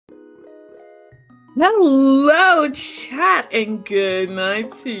Hello, chat, and good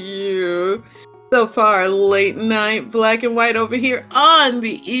night to you. So far, late night, black and white over here on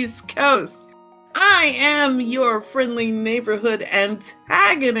the East Coast. I am your friendly neighborhood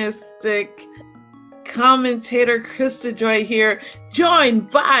antagonistic commentator, Krista Joy here, joined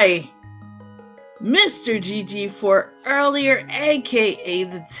by Mr. GG for earlier, aka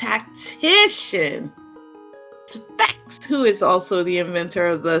the tactician, Specs, who is also the inventor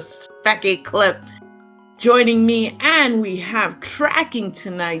of the Specky clip, joining me, and we have tracking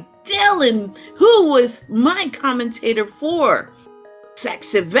tonight Dylan, who was my commentator for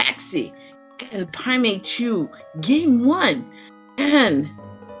Sexy Vexy and Gammachuu Game 1. And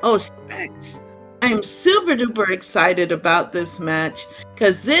Specs, I'm super duper excited about this match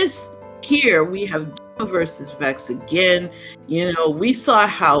because this here we have Gamma versus Vex again. You know, we saw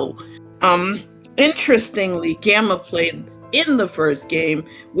how interestingly Gamma played in the first game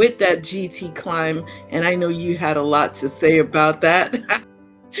with that GT climb, and I know you had a lot to say about that,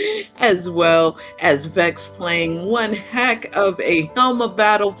 as well as Vex playing one heck of a Helma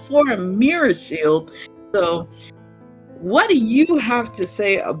battle for a mirror shield. So what do you have to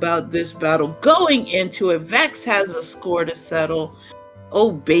say about this battle going into it? Vex has a score to settle.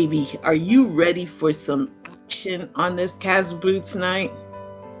 Oh baby, are you ready for some action on this Cas Boots night?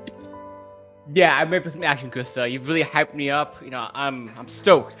 Yeah, I'm ready for some action, Krista. You've really hyped me up. You know, I'm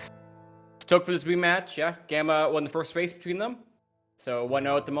stoked. Stoked for this rematch. Yeah, Gamma won the first race between them, so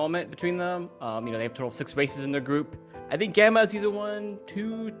 1-0 at the moment between them. You know, they have a total of 6 races in their group. I think Gamma has either 1,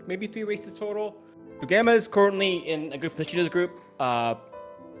 2, maybe 3 races total. So Gamma is currently in a good position as a group.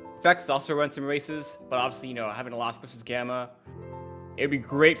 Vex also runs some races, but obviously, you know, having a loss versus Gamma, it'd be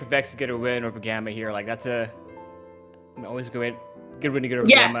great for Vex to get a win over Gamma here. Like that's always a good win to get over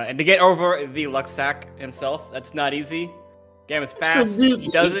Gamma, and to get over the Luxac himself. That's not easy. Gamma's fast. Absolutely.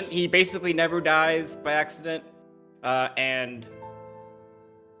 He basically never dies by accident. And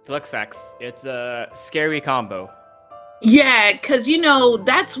the Luxacs, it's a scary combo. Yeah, because, you know,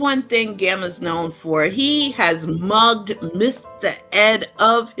 that's one thing Gamma's known for. He has mugged Mr. Ed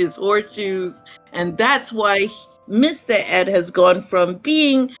of his horseshoes, and that's why Mr. Ed has gone from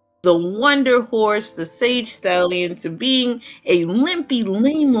being the Wonder Horse, the Sage Stallion, to being a limpy,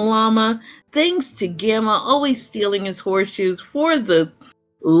 lame llama, thanks to Gamma always stealing his horseshoes for the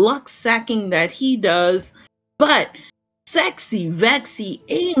luck sacking that he does. But Sexy Vexy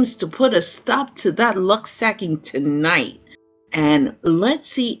aims to put a stop to that luck sacking tonight. And let's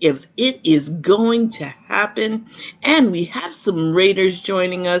see if it is going to happen. And we have some Raiders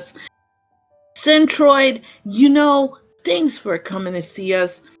joining us. Centroid, you know, thanks for coming to see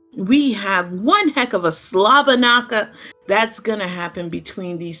us. We have one heck of a Slabanaka that's going to happen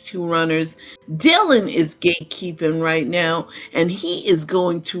between these two runners. Dylan is gatekeeping right now, and he is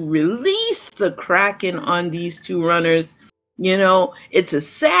going to release the Kraken on these two runners. You know, it's a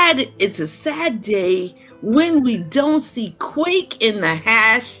sad day when we don't see Quake in the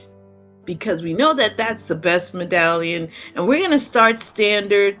hash, because we know that that's the best medallion, and we're going to start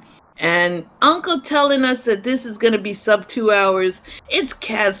standard. And Uncle telling us that this is going to be sub 2 hours. It's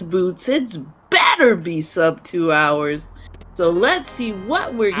Cas Boots. It's better be sub 2 hours. So let's see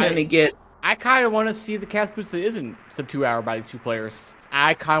what we're going to get. I kind of want to see the Cas Boots that isn't sub 2 hour by these two players.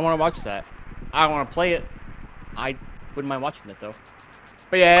 I kind of want to watch that. I want to play it. I wouldn't mind watching it though.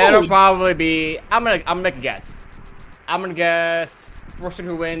 But yeah, it'll probably be. I'm gonna make a guess. I'm gonna guess person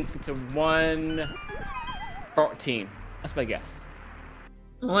who wins gets a 114. That's my guess.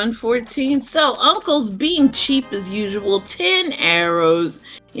 114. So Uncle's being cheap as usual. 10 arrows.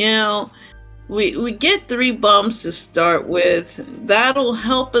 You know, we get 3 bombs to start with. That'll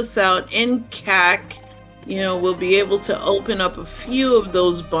help us out in CAC. You know, we'll be able to open up a few of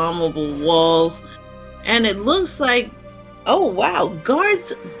those bombable walls. And it looks like, oh wow,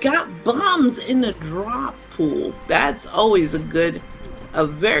 guards got bombs in the drop pool. That's always a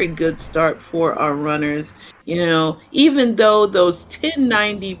very good start for our runners. You know, even though those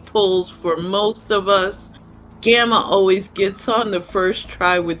 1090 pulls for most of us, Gamma always gets on the first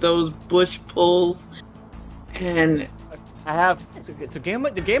try with those bush pulls. And I have so Gamma.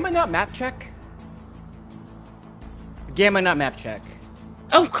 Did Gamma not map check? Gamma not map check.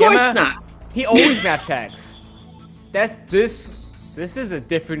 Of course Gamma, not. He always map checks. This is a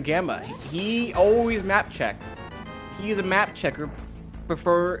different Gamma. He always map checks. He's a map checker.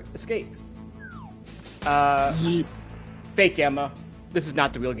 Prefer escape. Fake Gamma. This is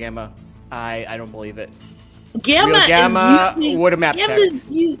not the real Gamma. I don't believe it. Gamma would have map checked.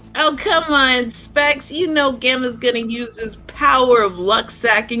 Oh come on, Specs. You know Gamma's gonna use his power of luck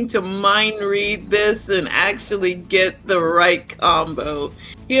sacking to mind read this and actually get the right combo.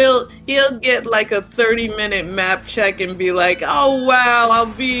 he'll get like a 30-minute map check and be like, oh wow, I'll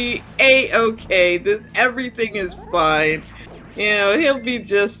be A-okay. Everything is fine. You know, he'll be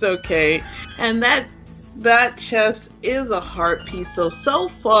just okay. And that chess is a heart piece. So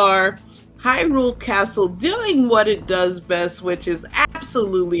far, Hyrule Castle doing what it does best, which is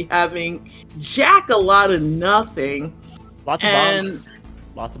absolutely having jack a lot of nothing. Lots of bombs.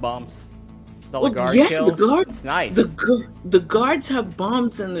 Lots of bombs. All the guard kills. The guards. It's nice. The guards have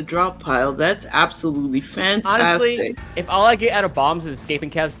bombs in the drop pile. That's absolutely fantastic. Honestly, if all I get out of bombs is escaping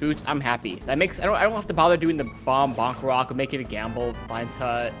cast boots, I'm happy. That makes I don't have to bother doing the bomb bonk rock or making a gamble, Blind's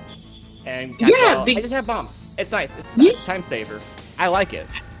Hut, and I just have bombs. It's nice. It's a time saver. I like it.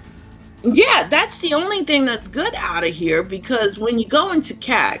 Yeah, that's the only thing that's good out of here, because when you go into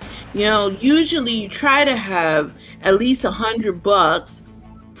CAC, you know, usually you try to have at least $100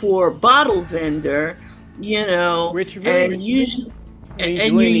 for bottle vendor, you know, and usually, and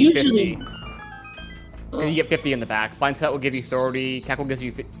you usually 50. And you get 50 in the back. Blind's Hut will give you 30. CAC will give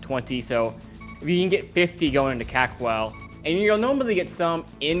you 20. So if you can get 50 going into CAC well, and you'll normally get some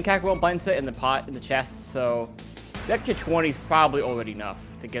in CAC well, Blind's Hut in the pot in the chest. So the extra 20 is probably already enough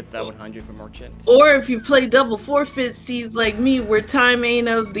to get that 100 for merchants. Or if you play double forfeit seeds like me, where time ain't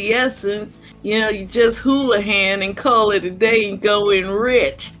of the essence, you know, you just hula-hand and call it a day and go in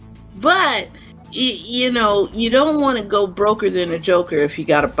rich. But, you know, you don't want to go broker than a joker if you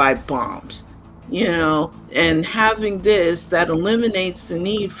got to buy bombs, you know, and having this, that eliminates the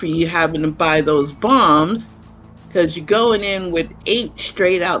need for you having to buy those bombs, because you're going in with 8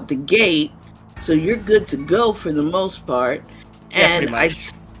 straight out the gate, so you're good to go for the most part. And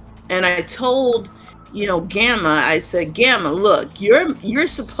I told, you know, Gamma, I said, Gamma, look, you're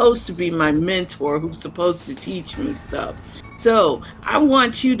supposed to be my mentor who's supposed to teach me stuff. So I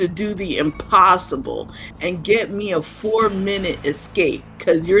want you to do the impossible and get me a 4-minute escape,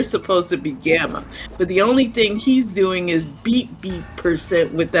 because you're supposed to be Gamma. But the only thing he's doing is beat %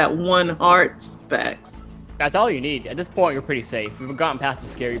 with that 1 heart specs. That's all you need. At this point, you're pretty safe. We've gotten past the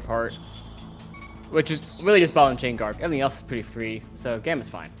scary part, which is really just ball and chain guard. Everything else is pretty free, so Gamma's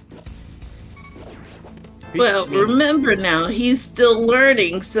fine. Well, remember now, he's still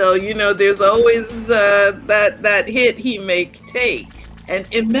learning, so, you know, there's always that hit he may take. And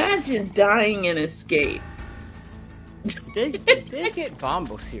imagine dying in escape. They get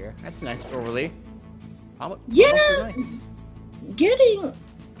bombos here. That's a nice overlay. Yeah, nice. Getting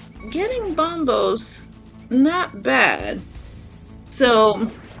bombos, not bad. So,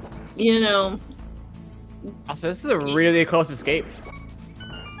 you know. Also, this is a really close escape.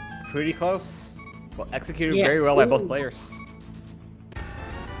 Pretty close. Well, executed very well by both players.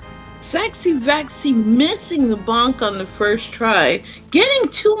 Sexy Vexy missing the bonk on the first try, getting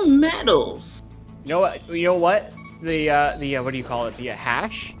 2 medals. You know what? The what do you call it? The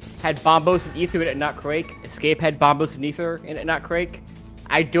hash had bombos and ether in it, not Crake. Escape had bombos and ether in it, not Crake.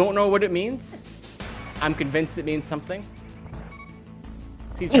 I don't know what it means. I'm convinced it means something.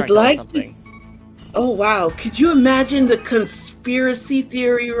 I'd like to. Oh wow! Could you imagine the conspiracy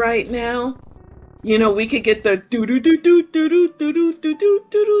theory right now? You know, we could get the do do do do do do do do do do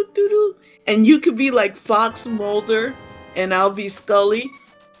do do do, and you could be like Fox Mulder, and I'll be Scully,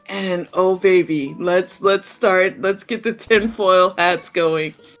 and oh baby, let's start. Let's get the tinfoil hats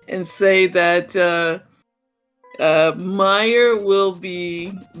going and say that Meyer will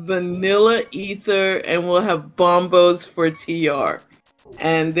be vanilla ether, and we'll have bombos for TR,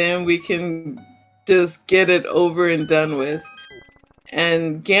 and then we can just get it over and done with.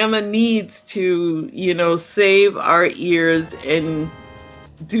 And Gamma needs to, you know, save our ears and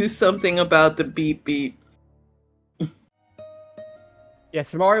do something about the beep beep. Yeah,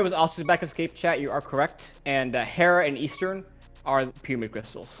 Samaria was also back in escape chat. You are correct. And Hera and Eastern are pyramid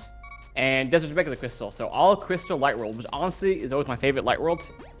crystals. And Desert's regular crystal. So all crystal light world, which honestly is always my favorite light world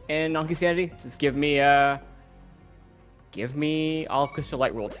in Donkey Sanity. Just give me all crystal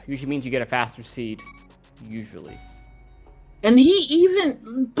light world. Usually means you get a faster seed. Usually. And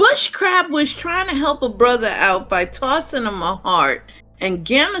Bush Crab was trying to help a brother out by tossing him a heart. And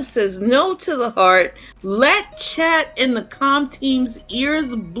Gamma says no to the heart. Let chat in the comm team's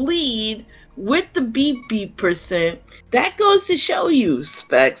ears bleed with the beep beep %. That goes to show you,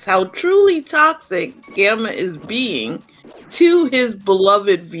 Specs, how truly toxic Gamma is being to his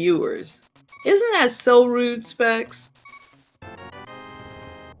beloved viewers. Isn't that so rude, Specs?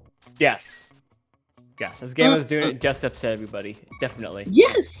 Yes. Yes, as Gamma's doing it, just upset everybody. Definitely.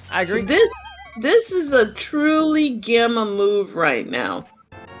 Yes, I agree. This is a truly Gamma move right now.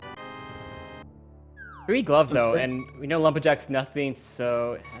 Free glove though, and we know Lumberjack's nothing,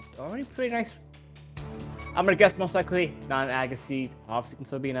 so it's already pretty nice. I'm gonna guess most likely not an Agaseed. Obviously, can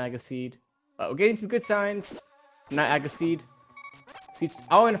still be an Agaseed. But we're getting some good signs. Not Agaseed.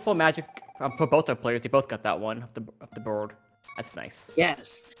 Oh, and a full magic for both our players. They both got that one off the board. That's nice.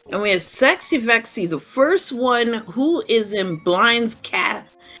 Yes. And we have Sexy Vexy, the first one who is in Blind's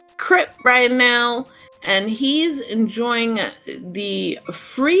Crypt right now. And he's enjoying the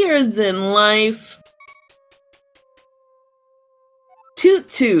freer than life Toot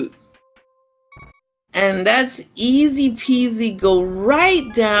Toot. And that's easy peasy. Go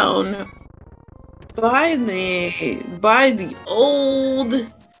right down by the old.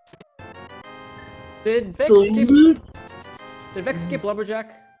 Did Vex skip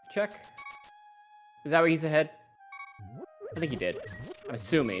Lumberjack? Check. Is that where he's ahead? I think he did. I'm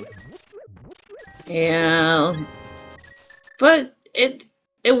assuming. Yeah. But it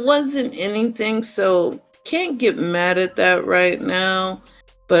wasn't anything, so can't get mad at that right now.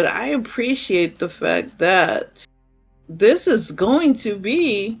 But I appreciate the fact that this is going to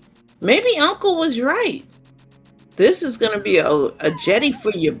be, maybe Uncle was right. This is going to be a jetty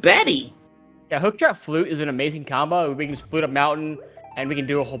for your Betty. Yeah, Hookshot Flute is an amazing combo. We can just flute up Mountain, and we can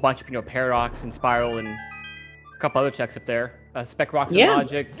do a whole bunch of, Paradox and Spiral and a couple other checks up there. Spec Rocks and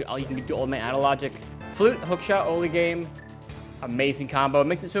Logic. You can do Ultimate Analogic. Flute, Hookshot, early game. Amazing combo. It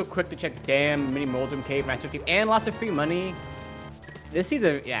makes it so quick to check Dam, Mini Moldrum Cave, Master Cave, and lots of free money. This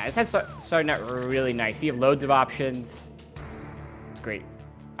season, this has starting out really nice. We have loads of options. It's great.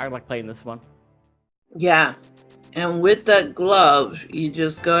 I like playing this one. Yeah. And with that glove, you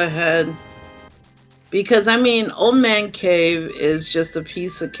just go ahead. Because, Old Man Cave is just a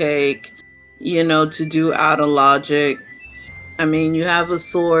piece of cake, to do out of logic. You have a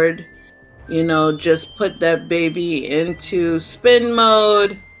sword, just put that baby into spin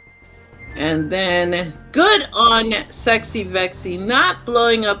mode. And then, good on Sexy Vexy, not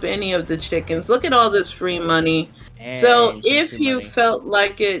blowing up any of the chickens. Look at all this free money. And so, if you felt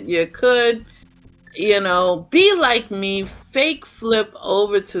like it, you could, be like me, fake flip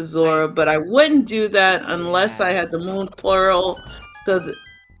over to Zora, but I wouldn't do that unless I had the Moon Pearl. So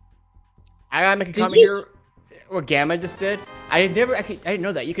I gotta make a comment here. What Gamma just did. I didn't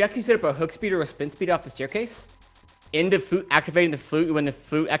know that. You could actually set up a hook speed or a spin speed off the staircase. Into flute, activating the flute. When the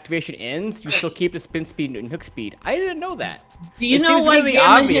flute activation ends, you still keep the spin speed and hook speed. I didn't know that. Do you know why really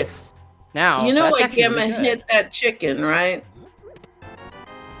Gamma obvious now? You know why Gamma hit that chicken, right?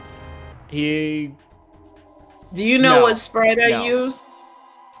 Do you know what sprite I used?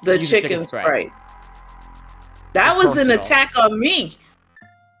 The chicken sprite. That was an attack on me.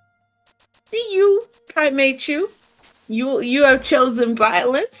 See you, Gammachuu. You have chosen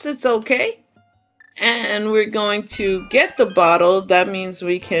violence. It's okay. And we're going to get the bottle. That means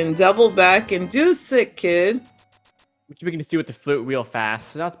we can double back and do Sick Kid. Which we can just do with the flute real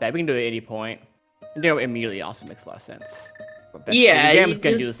fast. So not bad. We can do it at any point. And do it immediately also makes a lot of sense. Yeah. Gamma's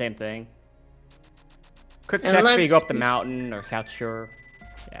gonna do the same thing. Quick check before you go up the mountain or South Shore.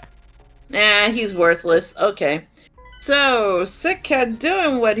 Yeah. Nah, he's worthless. Okay. So, Sick Cat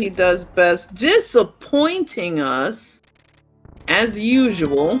doing what he does best, disappointing us, as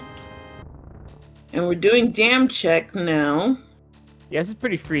usual. And we're doing Dam Check now. Yeah, this is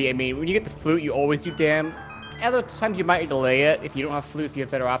pretty free. When you get the flute, you always do Dam. Other times you might delay it if you don't have flute, if you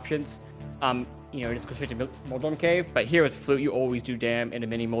have better options. Just go straight to Moldrum Cave. But here with flute, you always do Dam in a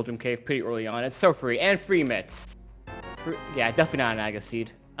mini Moldrum Cave pretty early on. It's so free. And free mitts. Yeah, definitely not an Agaseed.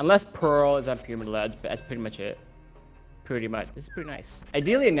 Unless Pearl is on Pyramid Ledge, but that's pretty much it. Pretty much. This is pretty nice.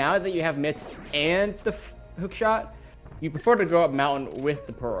 Ideally, now that you have mitts and the hook shot, you prefer to go up mountain with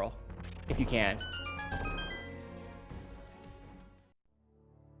the Pearl, if you can.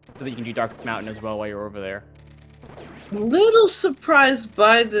 So that you can do Dark Mountain as well while you're over there. Little surprised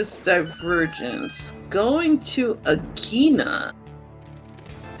by this divergence. Going to Agina.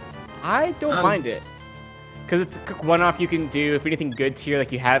 I don't mind it. Because it's a quick one-off you can do if anything good's here,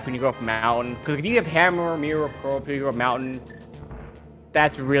 like you have when you go up mountain. Because if you have Hammer, Mirror, Pearl, if you go up mountain,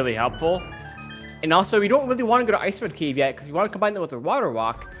 that's really helpful. And also, we don't really want to go to Ice Red Cave yet, because we want to combine that with a Water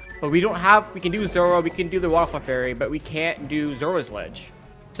Walk. But we can do Zora, we can do the Waterfall Fairy, but we can't do Zora's Ledge.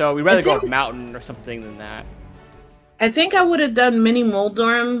 So we'd rather go up mountain or something than that. I think I would have done Mini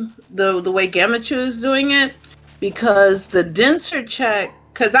Moldrum the way Gammachuu is doing it, because the denser check,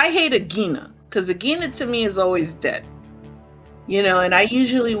 because I hate Agina, because Agina to me is always dead. And I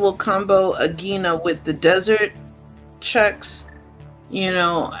usually will combo Agina with the desert checks,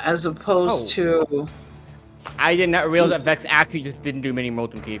 as opposed to... I did not realize that Vex actually just didn't do Mini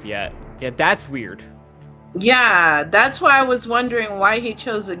Moldrum Cave yet. Yeah, that's weird. Yeah, that's why I was wondering why he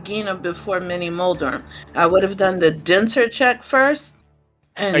chose Agina before Mini Moldrum. I would have done the denser check first.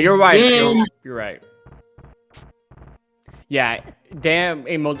 And you're right. You're right. Yeah, damn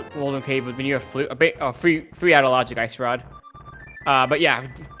a Molten Cave when you have flute, free out of logic ice rod. But yeah,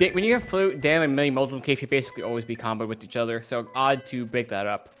 when you have flute, damn and many Molten Cave should basically always be comboed with each other. So odd to break that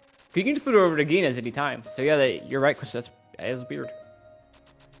up. You can flute over to Ginas anytime. So yeah, you're right, Chris. That is weird.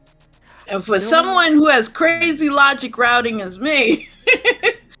 And for someone who has crazy logic routing as me,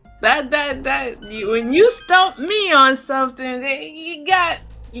 when you stump me on something, you got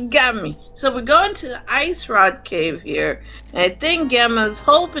me. So we're going to the Ice Rod Cave here. And I think Gamma's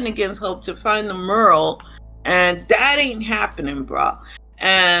hoping against hope to find the Merle. And that ain't happening, bro.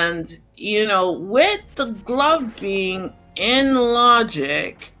 And, you know, with the glove being in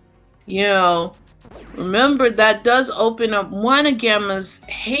logic, you know, remember that does open up one of Gamma's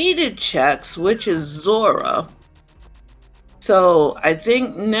hated checks, which is Zora. So I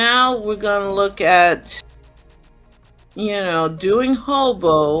think now we're going to look at, you know, doing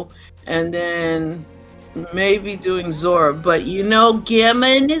Hobo and then maybe doing Zora. But you know, Gamma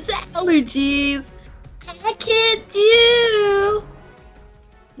and his allergies, I can't do,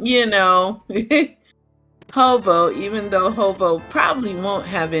 you know, Hobo, even though Hobo probably won't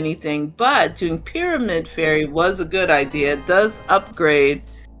have anything. But doing Pyramid Fairy was a good idea. It does upgrade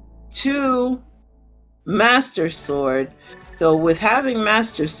to Master Sword. So with having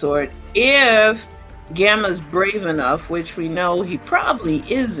Master Sword, if Gamma's brave enough, which we know he probably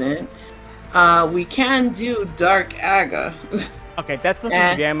isn't, we can do Dark Aga. Okay, that's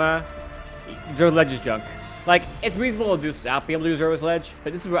nothing Gamma. Zero Ledge is junk. Like, it's reasonable to not be able to do Zero's Ledge,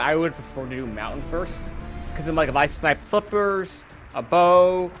 but this is where I would prefer to do Mountain first. Because then, like, if I snipe flippers, a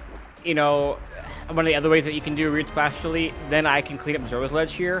bow, you know, one of the other ways that you can do read flashily, then I can clean up Zero's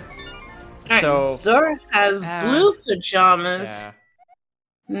Ledge here. So Zora has blue pajamas.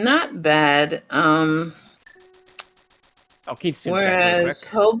 Yeah. Not bad. Whereas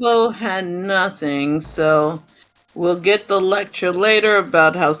Hobo had nothing, so we'll get the lecture later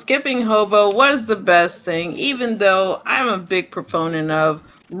about how skipping Hobo was the best thing, even though I'm a big proponent of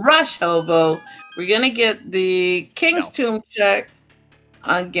rush Hobo. We're gonna get the King's Tomb check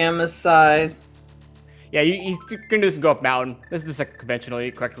on Gamma's side. Yeah, you're gonna do this and go up mountain. This is just a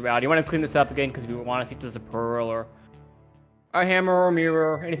conventionally correct route. You want to clean this up again because we want to see if there's a pearl or a hammer or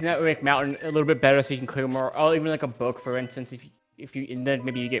mirror, anything that would make mountain a little bit better, so you can clear more. Or even like a book, for instance, if you and then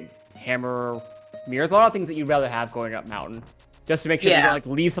maybe you get hammer or mirrors. A lot of things that you'd rather have going up mountain, just to make sure you don't like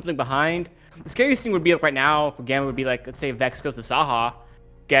leave something behind. The scariest thing would be like right now for Gamma would be like, let's say Vex goes to Saha,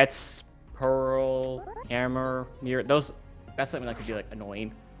 gets pearl, hammer, mirror. That's something that could be like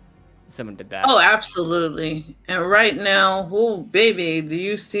annoying. Someone did that. Oh, absolutely. And right now, oh baby, do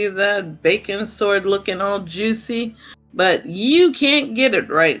you see that bacon sword looking all juicy? But you can't get it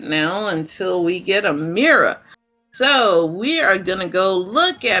right now until we get a mirror. So we are gonna go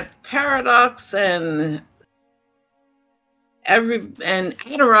look at Paradox and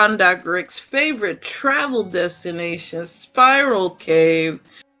Adirondack Rick's favorite travel destination, Spiral Cave.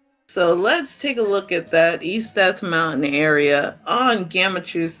 So let's take a look at that East Death Mountain area on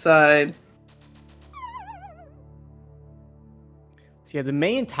Gammachoo's side. So yeah, the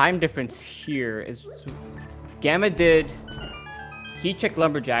main time difference here is Gamma he checked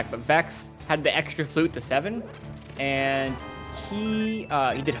Lumberjack, but Vex had the extra flute to 7, and he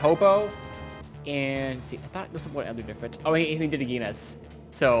did Hobo, and see, I thought there was one other difference. Oh, he did a Guinness.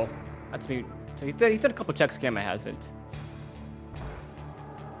 So that's me. So he did a couple checks Gamma hasn't.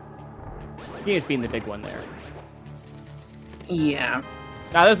 Guinness being the big one there. Yeah.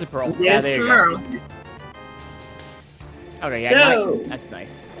 Ah, there's a pearl. There's yeah, there you go. Okay, yeah, that's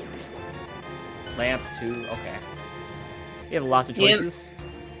nice. Lamp 2, okay. You have lots of choices.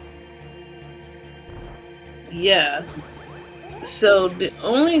 Yeah. So the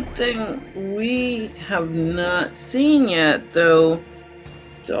only thing we have not seen yet, though,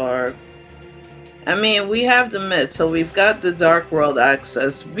 Dark. I mean, we have the myth, so we've got the Dark World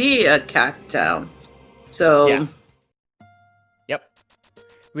access via Cactown. So. Yeah. Yep.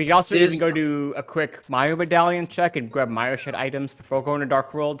 We can also even go do a quick Mayo Medallion check and grab Mayo Shed items before going to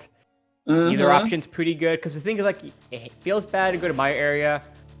Dark World. Either option's pretty good, because the thing is, like, it feels bad to go to Maya area.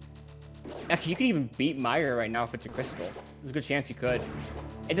 Actually, you can even beat Maya right now if it's a crystal. There's a good chance you could.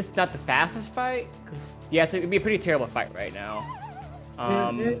 And it's not the fastest fight, because, yeah, it'd be a pretty terrible fight right now.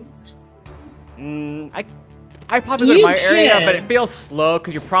 I'd probably go to Maya area, but it feels slow,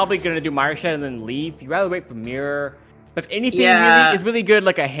 because you're probably going to do Maya Shed and then leave. You'd rather wait for Mirror. But if anything really is really good,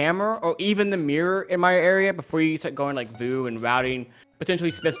 like a hammer, or even the Mirror in Maya area, before you start going, like, Vu and routing,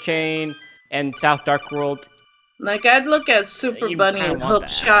 potentially Smith Chain and South Dark World. Like, I'd look at Super Bunny and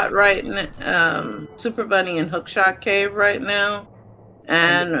Hookshot right now. Super Bunny and Hookshot Cave right now.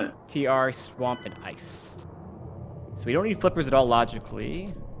 And TR, Swamp, and Ice. So we don't need flippers at all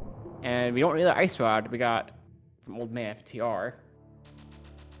logically. And we don't need the ice rod we got from Old Man FTR.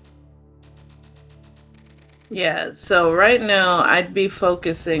 Yeah, so right now I'd be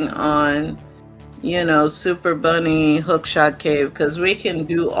focusing on, you know, Super Bunny, Hookshot Cave, because we can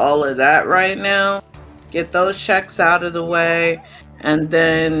do all of that right now. Get those checks out of the way, and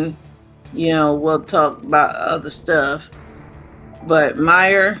then, you know, we'll talk about other stuff. But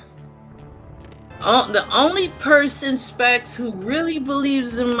Meyer, the only person Specs who really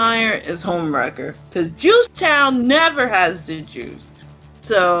believes in Meyer is Homewrecker, because Juicetown never has the juice.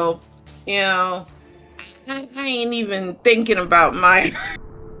 So, you know, I ain't even thinking about Meyer.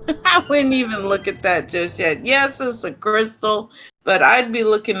 I wouldn't even look at that just yet. Yes, it's a crystal, but I'd be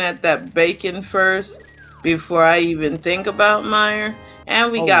looking at that bacon first before I even think about Meyer.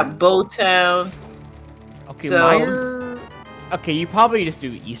 And we got Bowtown. Okay, so, Meyer. Okay, you probably just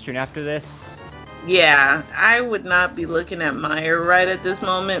do Eastern after this. Yeah, I would not be looking at Meyer right at this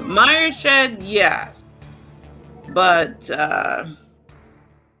moment. Meyer Shed, yes. But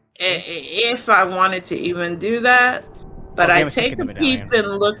if I wanted to even do that, but I take a peep and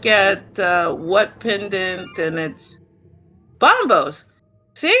look at what pendant, and it's Bombos.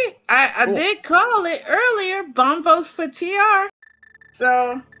 See, I did call it earlier, Bombos for TR.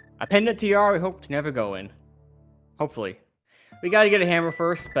 So a pendant TR we hope to never go in. Hopefully. We gotta get a hammer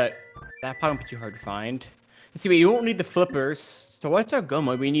first, but that probably won't be too hard to find. Let's see, we don't need the flippers. So what's our go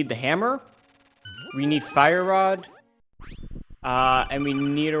mode? We need the hammer, we need fire rod, and we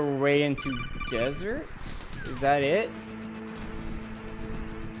need a way into desert. Is that it?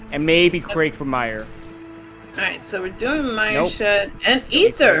 And maybe Craig for Meyer. Alright, so we're doing Meyer Shed and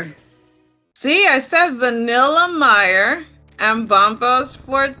Ether. See, I said Vanilla Meyer and Bombos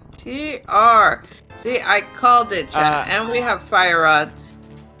for TR. See, I called it, chat. And we have Fire Rod.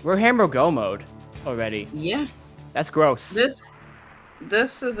 We're hammer go mode already. Yeah. That's gross.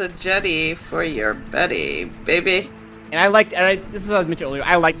 This is a jetty for your Betty, baby. And this is what I mentioned earlier,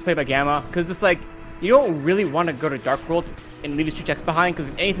 I like this play by Gamma, because it's like, you don't really want to go to Dark World and leave the 2 checks behind,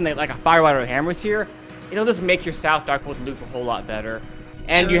 because if anything like a Fire Rod or a hammer's here, it'll just make your South Dark World loop a whole lot better.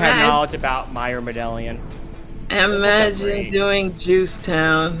 And you have knowledge about Meyer Medallion. Imagine doing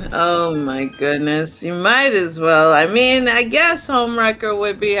Juicetown. Oh my goodness. You might as well. I mean, I guess Homewrecker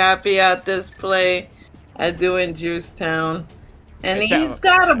would be happy at this play at doing Juicetown. And he's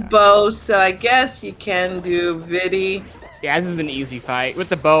got a bow, so I guess you can do Viddy. Yeah, this is an easy fight. With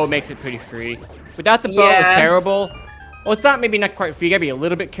the bow, it makes it pretty free. Without the bow, it's terrible. Well, it's not maybe not quite free. You gotta be a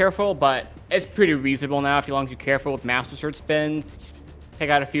little bit careful, but it's pretty reasonable now as long as you're careful with Master Sword spins. Take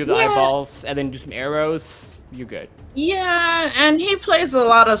out a few of the eyeballs, and then do some arrows. You're good. Yeah, and he plays a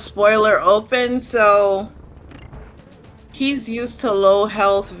lot of spoiler open, so he's used to low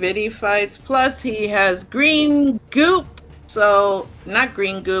health Viddy fights. Plus, he has green goop, so not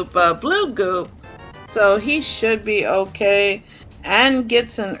green goop, blue goop. So he should be okay, and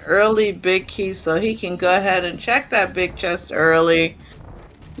gets an early big key, so he can go ahead and check that big chest early.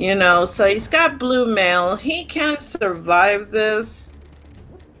 You know, so he's got blue mail. He can survive this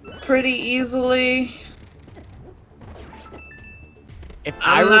pretty easily. If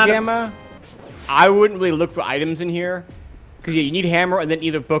I were Gamma, I wouldn't really look for items in here. Because yeah, you need hammer and then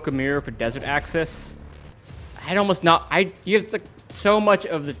either book a mirror for desert access. I'd almost not... you have like so much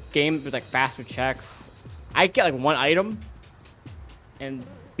of the game with like faster checks. I'd get like 1 item and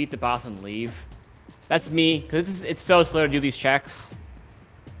beat the boss and leave. That's me, because it's so slow to do these checks.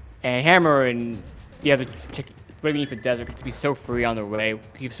 And hammer and you have to check what you need for desert to be so free on the way. You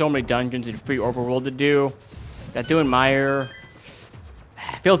have so many dungeons and free overworld to do. That doing Meyer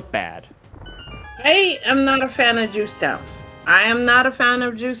feels bad. I am not a fan of Juicetown. I am not a fan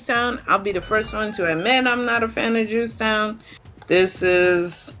of Juicetown. I'll be the first one to admit I'm not a fan of Juicetown. This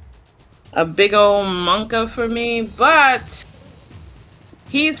is a big old monka for me, but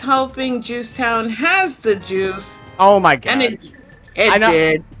he's hoping Juicetown has the juice. Oh my god. And it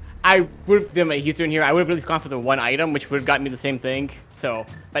did. I would have done what he's doing here. I would have at least gone for the 1 item, which would have gotten me the same thing. So,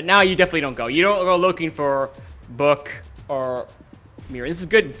 but now you definitely don't go. You don't go looking for book or mirror. This is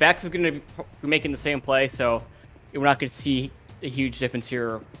good. Vex is going to be making the same play, so we're not going to see a huge difference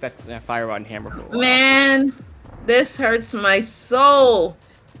here. Vex and Fire Rod and Hammer for a while. Man, this hurts my soul.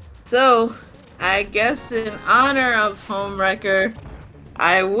 So, I guess in honor of Homewrecker,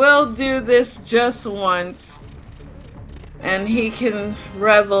 I will do this just once. And he can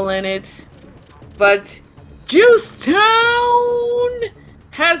revel in it. But Juicetown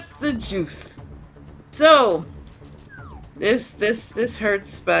has the juice. So this hurts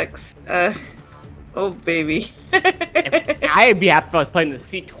Specs. Oh baby. I'd be happy if I was playing the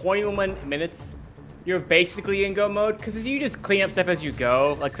seat 21 minutes you're basically in go mode. Because if you just clean up stuff as you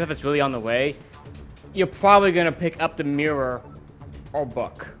go, like stuff that's really on the way, you're probably gonna pick up the mirror or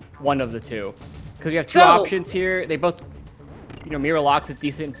book, one of the two. Because you have two options here. They both, you know, mirror locks a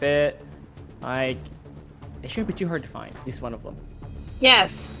decent bit. Like, they shouldn't be too hard to find. At least one of them.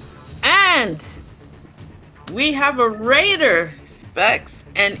 Yes, and we have a raider, Specs,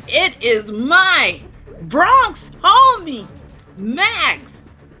 and it is my Bronx homie, Max.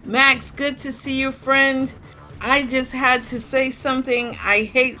 Max, good to see you, friend. I just had to say something I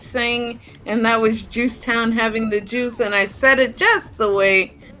hate saying, and that was Juicetown having the juice, and I said it just the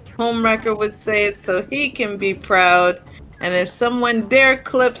way Homewrecker would say it, so he can be proud. And if someone dare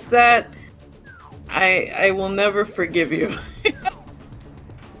clips that, I will never forgive you.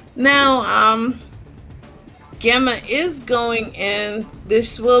 Now, Gamma is going in.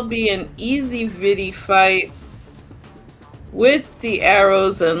 This will be an easy viddy fight with the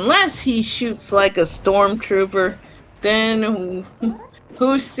arrows, unless he shoots like a stormtrooper. Then,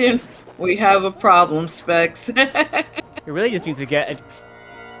 Houston, we have a problem, Specs. It really just needs to get...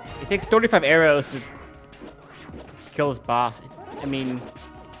 It takes 35 arrows to kill his boss. I mean...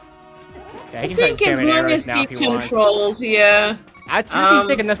 Yeah, I think as long as he controls, yeah. I'd say if he's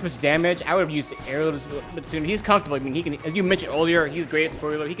taking this much damage, I would have used arrows a bit sooner. He's comfortable. I mean, he can, as you mentioned earlier, he's great at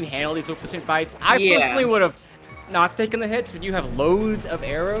spoiler. He can handle these low-percent fights. I personally would have not taken the hits, but you have loads of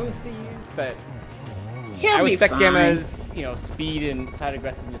arrows to use. But I would expect Gamma's, you know, speed and side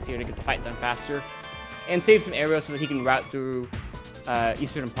aggressiveness here to get the fight done faster, and save some arrows so that he can route through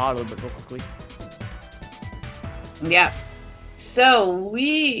Eastern and Pod a little bit more quickly. Yeah. So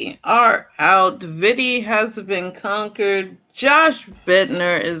we are out. Viddy has been conquered. Josh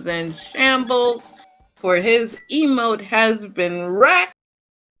Bittner is in shambles, for his emote has been racked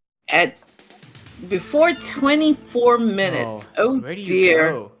at before 24 minutes. Oh where do you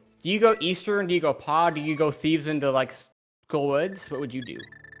dear. Go? Do you go Eastern? Do you go Pod? Do you go Thieves into like Skullwoods? What would you do?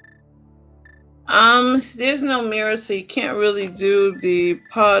 There's no mirror, so you can't really do the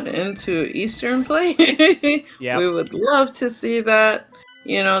Pod into Eastern play. Yeah, we would love to see that.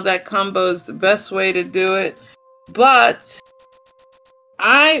 You know, that combo is the best way to do it. But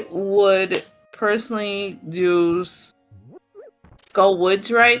I would personally do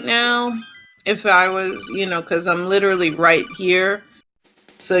Skullwoods right now if I was, you know, because I'm literally right here.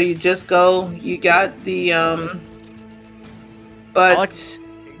 So you just go, you got the, but...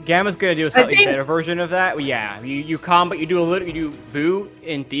 Gamma's gonna do a slightly better version of that. Yeah, you combo, you do Vu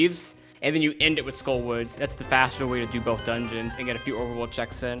in Thieves, and then you end it with Skullwoods. That's the faster way to do both dungeons and get a few overworld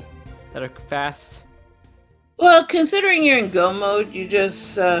checks in that are fast. Well, considering you're in go mode, you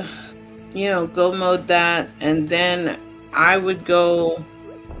just, you know, go mode that, and then I would go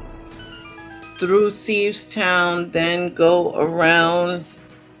through Thieves Town, then go around.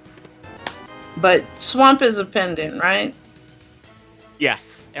 But Swamp is a pendant, right?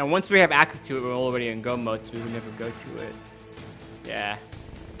 Yes, and once we have access to it, we're already in go mode, so we would never go to it. Yeah.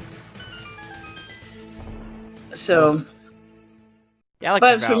 So... Yeah,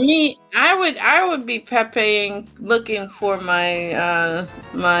 but for me, I would be pepeing, looking for my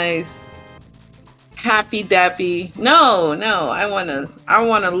my happy dappy. No, I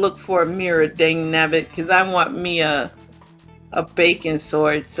wanna look for a mirror, dang nabbit, because I want me a bacon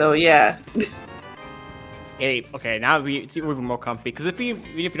sword. So yeah. Hey, okay, now we're more comfy. Because even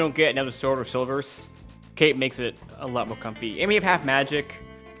if you don't get another sword or silvers, Cape makes it a lot more comfy. And we have half magic.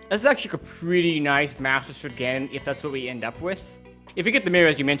 This is actually a pretty nice Master Sword Ganon if that's what we end up with. If we get the mirror,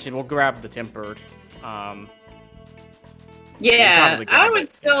 as you mentioned, we'll grab the tempered. Yeah, I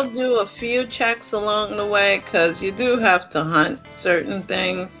would still do a few checks along the way because you do have to hunt certain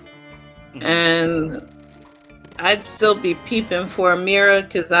things. Mm-hmm. And I'd still be peeping for a mirror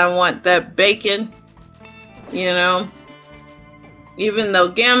because I want that bacon, you know. Even though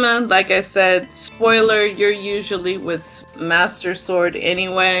Gamma, like I said, spoiler, you're usually with Master Sword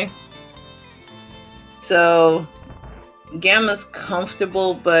anyway. So... Gamma's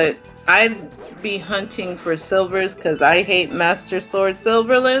comfortable, but I'd be hunting for silvers because I hate Master Sword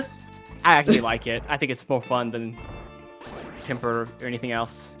silverless. I actually like it. I think it's more fun than Temper or anything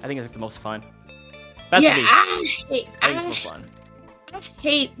else. I think it's like the most fun. That's me. I think it's more fun. I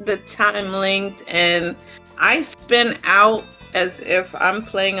hate the time linked, and I spin out as if I'm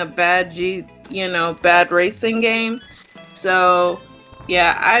playing a bad bad racing game. So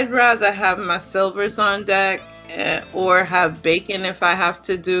yeah, I'd rather have my silvers on deck. Or have bacon if I have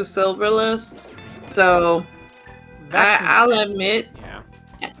to do silverless. So I'll admit,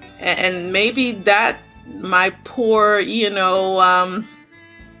 and maybe that my poor,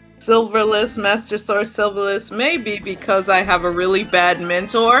 silverless Master Sword silverless, maybe because I have a really bad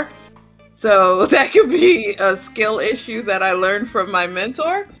mentor. So that could be a skill issue that I learned from my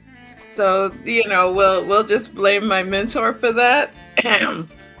mentor. So, we'll just blame my mentor for that.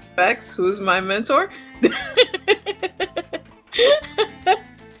 Vex, who's my mentor?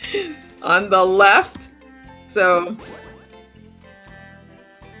 On the left. So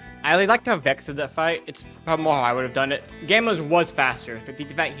I really liked how Vex did that fight. It's probably more how I would have done it. Gamma's was faster. The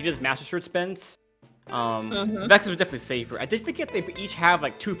fact he does Master Sword spins. Vex was definitely safer. I did forget they each have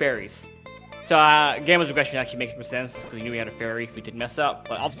like 2 fairies. So Gamma's regression actually makes more sense because he knew he had a fairy if we did mess up.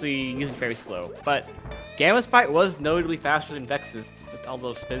 But obviously using very slow. But Gamma's fight was notably faster than Vex's with all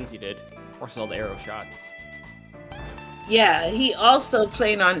those spins he did. Versus all the arrow shots. yeah, he also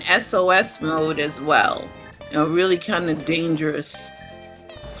played on SOS mode as well. Really kind of dangerous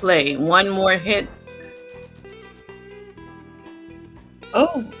play. One more hit.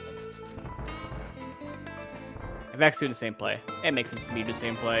 Oh. Vex doing the same play. It makes sense to me to do the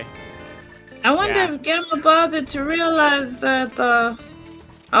same play. I wonder if Gamma bothered to realize that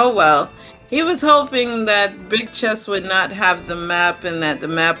oh well. He was hoping that Big Chess would not have the map and that the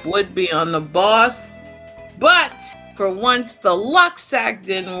map would be on the boss. But for once the luck sack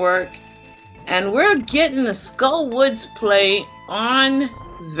didn't work. And we're getting the Skull Woods play on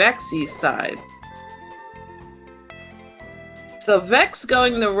Vexy's side. So Vex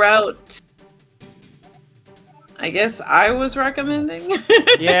going the route I guess I was recommending.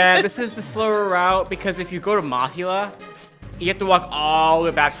 Yeah, this is the slower route because if you go to Mothula, you have to walk all the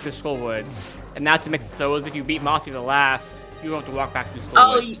way back to the Skull Woods. And that's what makes it so is if you beat Mothula last, you don't have to walk back to the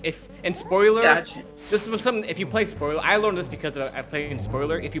Skull Woods. And spoiler, gotcha. This was something, if you play spoiler, I learned this because I played in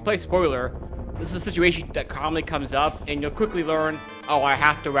spoiler. If you play spoiler, this is a situation that commonly comes up and you'll quickly learn, oh, I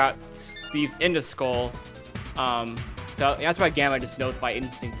have to route thieves into Skull. So that's why Gamma just knows by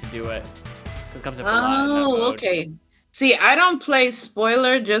instinct to do it. It comes up a lot in that mode. Okay. See, I don't play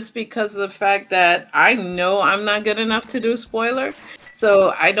spoiler just because of the fact that I know I'm not good enough to do spoiler.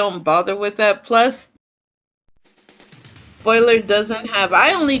 So I don't bother with that. Plus, spoiler doesn't have,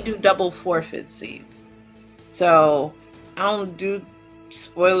 I only do double forfeit seeds. So I don't do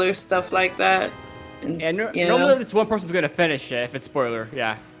spoiler stuff like that. And normally this one person's going to finish it if it's spoiler.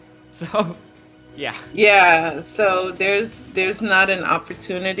 Yeah. So, yeah. Yeah, so there's not an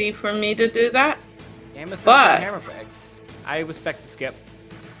opportunity for me to do that. But camera bags. I respect the skip.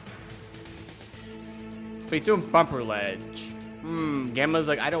 But he's doing bumper ledge. Gamma's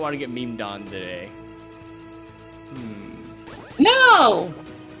like, I don't want to get memed on today. No!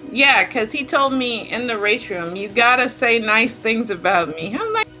 Yeah, because he told me in the race room, you gotta say nice things about me.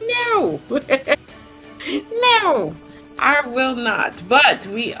 I'm like, no! No! I will not. But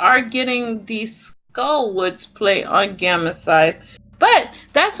we are getting the Skullwoods play on Gamma side. But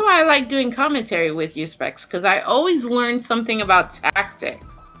that's why I like doing commentary with you, Specs, because I always learn something about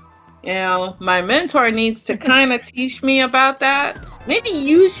tactics. You know, my mentor needs to kind of teach me about that. Maybe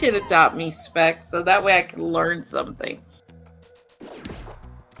you should adopt me, Specs, so that way I can learn something.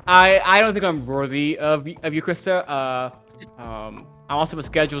 I don't think I'm worthy of you, Krista. I'm also, my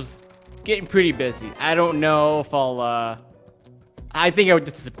schedule's getting pretty busy. I don't know if I'll, I think I would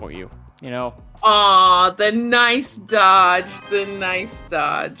disappoint you, you know? Aw, the nice dodge, the nice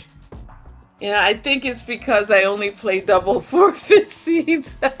dodge. Yeah, I think it's because I only play double forfeit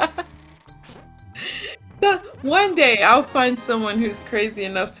seeds. One day I'll find someone who's crazy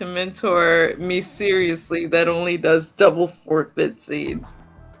enough to mentor me seriously that only does double forfeit seeds.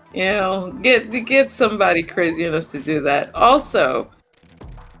 You know, get somebody crazy enough to do that. Also,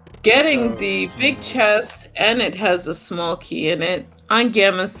 getting the big chest, and it has a small key in it, on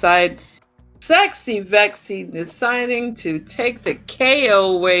Gamma's side, Sexy Vexy deciding to take the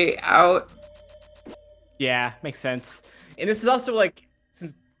KO way out. Yeah, makes sense. And this is also like,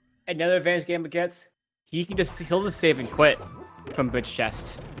 since another advantage Gamma gets, he'll just save and quit from bridge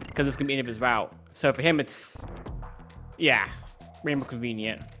chest because it's gonna be end of his route. So for him, it's way more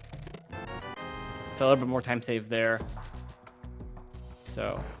convenient. So a little bit more time saved there.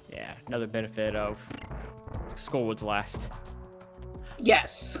 So yeah, another benefit of Skullwood's last.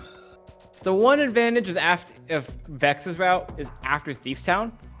 Yes. The one advantage is of Vex's route is after Thief's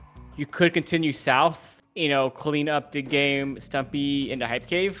Town, you could continue south, you know, clean up the game, Stumpy into Hype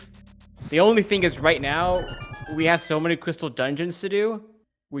Cave. The only thing is right now, we have so many crystal dungeons to do,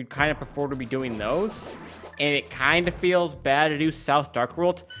 we'd kind of prefer to be doing those. And it kind of feels bad to do South Dark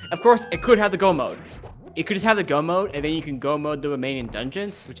World. Of course, it could have the go mode. It could just have the go mode, and then you can go mode the remaining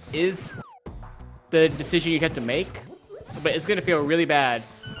dungeons, which is the decision you'd have to make. But it's going to feel really bad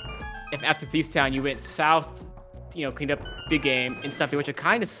if after Thief's Town you went south, you know, cleaned up the game and Stumpy, which are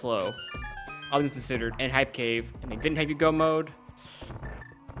kind of slow, all things considered, and Hype Cave, and they didn't have your go mode.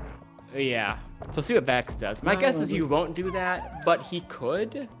 Yeah. So see what Vex does. My guess is he won't do that, but he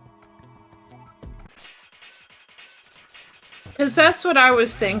could. Because that's what I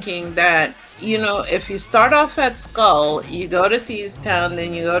was thinking, that, you know, if you start off at Skull, you go to Thieves Town,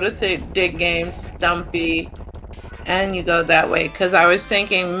 then you go to Dig Game, Stumpy, and you go that way. Because I was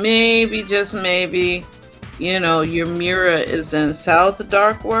thinking maybe, just maybe, you know, your Mira is in South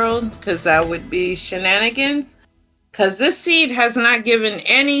Dark World, because that would be shenanigans. Because this seed has not given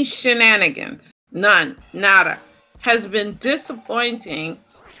any shenanigans. None. Nada. Has been disappointing,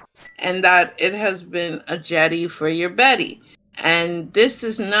 and that it has been a jetty for your Betty. And this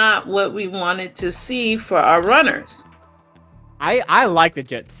is not what we wanted to see for our runners. I like the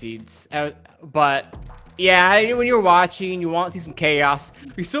jet seeds, but yeah, when you're watching, you want to see some chaos.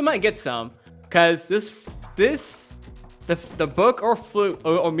 We still might get some, because the book or flute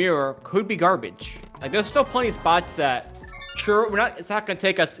or mirror could be garbage. Like, there's still plenty of spots that, sure, it's not gonna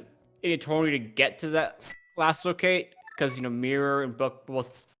take us an eternity to get to that last locate, because, you know, mirror and book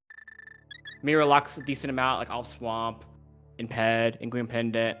both. Mirror locks a decent amount, like all swamp, and ped, and green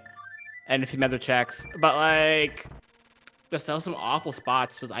pendant, and a few other checks. But like, there's still some awful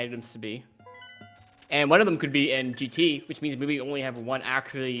spots for those items to be. And one of them could be in GT, which means maybe we only have one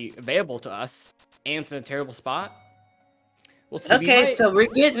actually available to us, and it's in a terrible spot. We'll see. Okay, so we're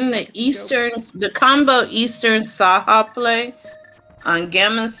getting the combo Eastern Saha play on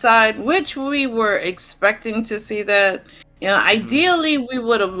Gamma's side, which we were expecting to see that. You know, ideally we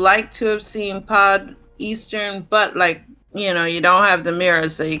would have liked to have seen Pod Eastern, but like, you know, you don't have the mirror,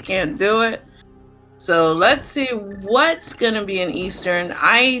 so you can't do it. So let's see what's going to be in Eastern.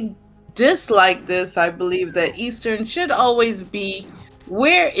 I dislike this. I believe that Eastern should always be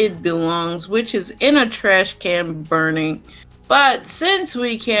where it belongs, which is in a trash can burning. But since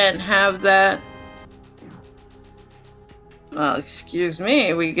we can't have that, excuse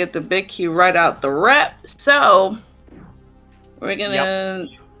me, we get the big key right out the rep. So we're gonna,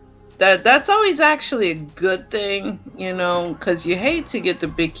 that's always actually a good thing, you know, because you hate to get the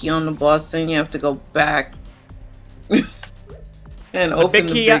big key on the boss, then you have to go back and open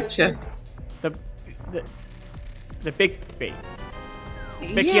the big chest. The big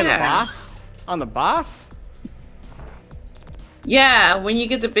key on the boss? On the boss? Yeah, when you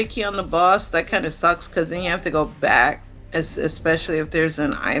get the big key on the boss, that kind of sucks, because then you have to go back, especially if there's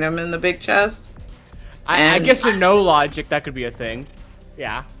an item in the big chest. I guess in no logic, that could be a thing.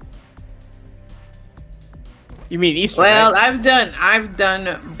 Yeah. You mean Easter? Well, right? I've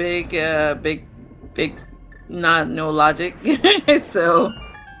done big, not no logic. So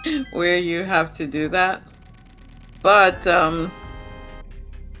where you have to do that, but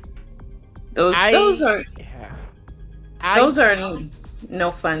those are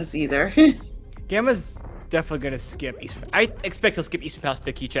no funs either. Gamma's definitely gonna skip Easter. I expect he'll skip Easter past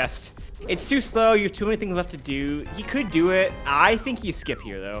Big Key Chest. It's too slow. You have too many things left to do. He could do it. I think you skip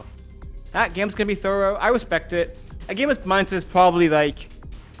here though. That game's gonna be thorough. I respect it. A Gamma's mindset is probably like,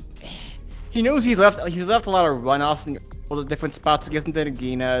 he knows he's left a lot of runoffs in all the different spots he hasn't done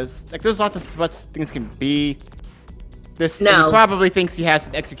Agina's. Like, there's lots of spots things can be. He probably thinks he has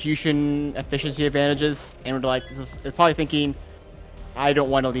some execution efficiency advantages, and we're like, it's probably thinking, I don't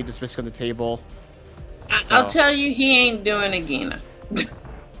want to leave this risk on the table. I'll tell you, he ain't doing Agina.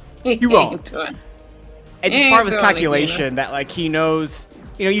 He won't. It's just part of his calculation that, like, he knows,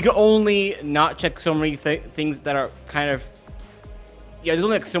 you know, you can only not check so many things that are kind of, yeah, there's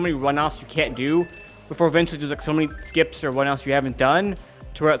only like so many runoffs you can't do before eventually there's like so many skips or runoffs you haven't done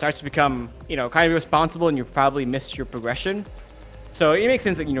to where it starts to become, you know, kind of irresponsible and you've probably missed your progression. So it makes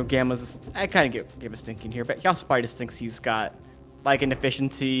sense that, you know, Gamma's, I kind of get his thinking here, but he also probably just thinks he's got like an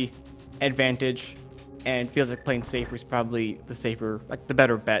efficiency advantage and feels like playing safer is probably the safer, like the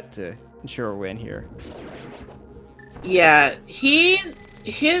better bet to ensure a win here. Yeah,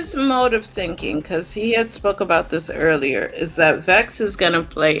 his mode of thinking, because he had spoke about this earlier, is that Vex is going to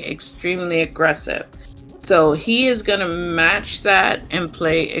play extremely aggressive. So he is going to match that and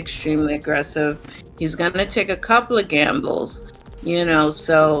play extremely aggressive. He's going to take a couple of gambles, you know,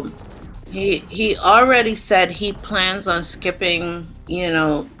 so he already said he plans on skipping, you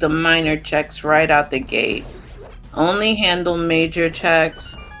know, the minor checks right out the gate. Only handle major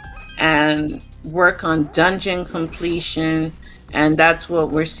checks and work on dungeon completion, and that's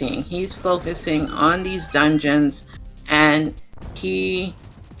what we're seeing. He's focusing on these dungeons, and he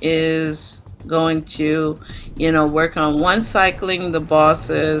is going to, you know, work on one cycling the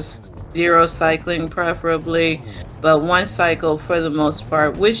bosses, 0 cycling preferably, but 1 cycle for the most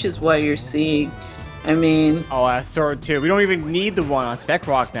part, which is what you're seeing. I mean, oh, that's sort of too. We don't even need the one on Spec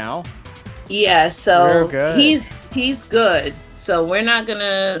Rock now. Yeah, so he's good. So we're not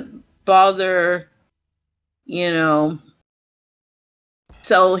gonna bother, you know.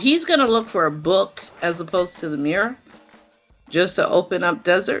 So he's going to look for a book as opposed to the mirror just to open up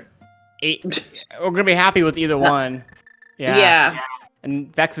desert. We're going to be happy with either one. Yeah.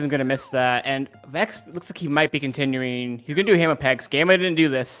 And Vex isn't going to miss that. And Vex looks like he might be continuing. He's going to do hammer pegs. Gamma didn't do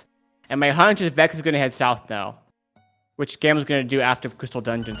this. And my hunch is Vex is going to head south now. Which Gamma's going to do after Crystal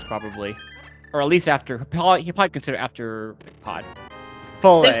Dungeons, probably. Or at least after. He'll probably consider after Pod.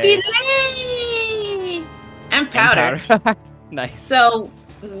 Full The filet! And powder. Nice. So,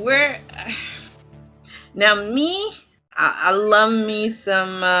 now me, I love me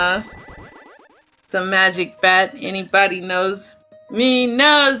some magic bat. Anybody knows me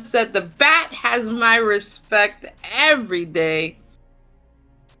knows that the bat has my respect every day.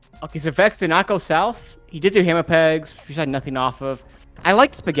 Okay, so Vex did not go south. He did do hammer pegs, which had nothing off of. I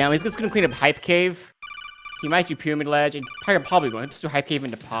like Spaghetti. He's just going to clean up Hype Cave. He might do Pyramid Ledge, and probably won't. Just do Hype Cave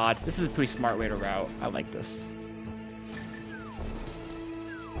into Pod. This is a pretty smart way to route. I like this.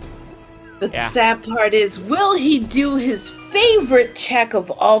 But the sad part is, will he do his favorite check of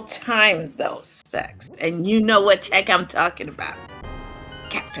all times, though, Specs? And you know what check I'm talking about.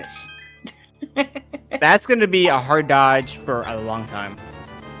 Catfish. That's going to be a hard dodge for a long time.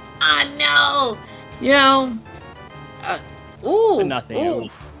 I know. You know. Nothing. Ooh.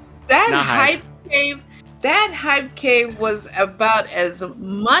 That hype cave was about as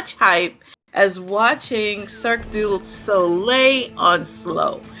much hype as watching Cirque du Soleil on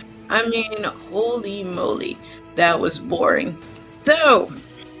slow. I mean, holy moly, that was boring. So,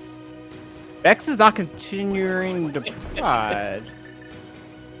 Vex is not continuing to Pod.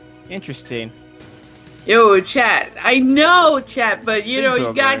 Interesting. Yo, chat. I know, chat, but you know,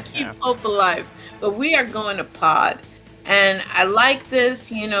 you gotta keep hope alive. But we are going to Pod. And I like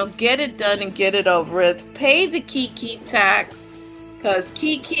this, you know, get it done and get it over with. Pay the Kiki tax, because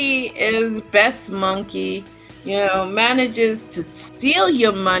Kiki is best monkey. You know, manages to steal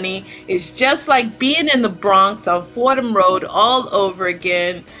your money. It's just like being in the Bronx on Fordham Road all over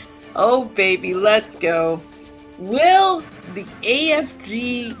again. Oh, baby, let's go. Will the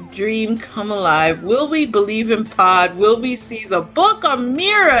AFG dream come alive? Will we believe in Pod? Will we see the book or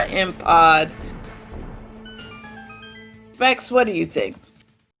mirror in Pod? Specs, what do you think?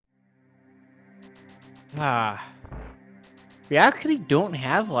 We actually don't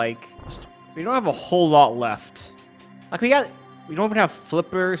have, we don't have a whole lot left. We don't even have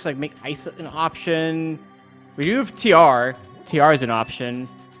flippers, make ice an option. We do have TR. TR is an option.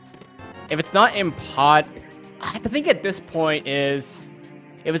 If it's not in Pod, I have to think at this point is,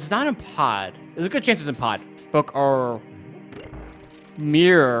 if it's not in Pod, there's a good chance it's in Pod. Book or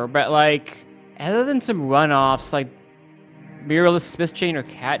mirror, but other than some runoffs, mirrorless Smith Chain or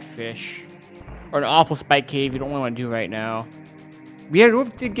Catfish, or an awful Spike Cave you don't want to do right now. We had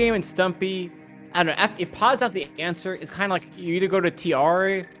Roof Dig Game and Stumpy. I don't know, if Pod's not the answer, it's kind of you either go to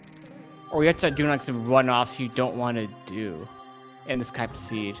TR, or you have to start doing some runoffs you don't want to do in this type of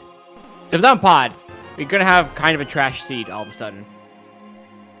seed. So if it's not Pod, you're going to have kind of a trash seed all of a sudden.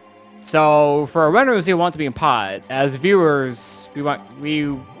 So for our runners, they want to be in Pod. As viewers, we want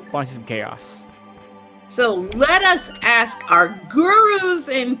to see some chaos. So let us ask our gurus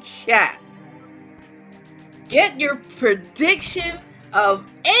in chat. Get your prediction of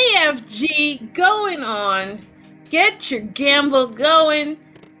AFG going on. Get your gamble going.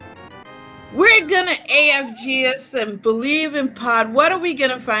 We're gonna AFG us and believe in Pod. What are we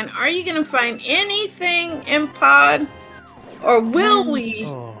gonna find? Are you gonna find anything in Pod? Or will we?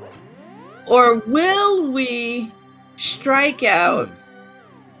 Or will we strike out?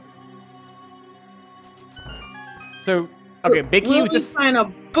 So, okay, Big Key will we find a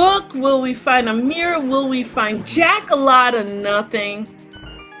book? Will we find a mirror? Will we find jack a lot of nothing?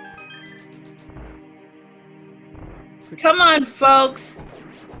 Come on, folks.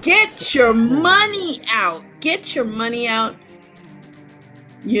 Get your money out. Get your money out.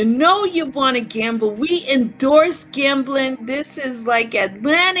 You know you want to gamble. We endorse gambling. This is like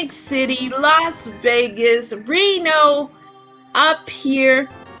Atlantic City, Las Vegas, Reno, up here.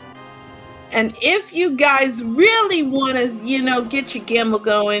 And if you guys really want to, get your gamble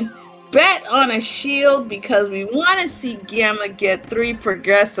going, bet on a shield, because we want to see Gamma get 3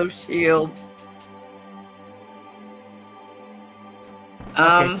 progressive shields.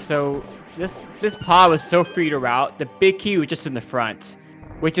 Okay, so this pod was so free to route. The Big Key was just in the front,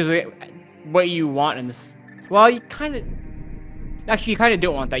 which is what you want in this. Well, you kind of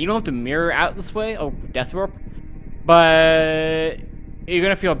don't want that. You don't have to mirror out this way. Oh, Death Warp. But you're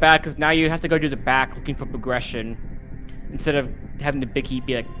going to feel bad because now you have to go to the back looking for progression instead of having the Big Key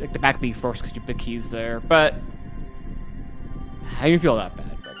be like the back be first because your Big Key's there. But I didn't feel that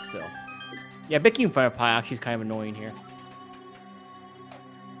bad, but still. Yeah, Bicky in front of Pie actually is kind of annoying here.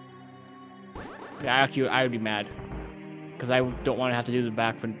 Yeah, actually, I would be mad. Because I don't want to have to do the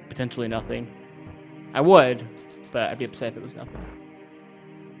back for potentially nothing. I would, but I'd be upset if it was nothing.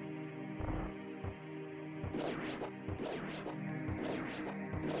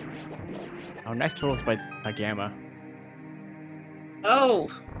 Oh, nice turtles by Gamma. Oh.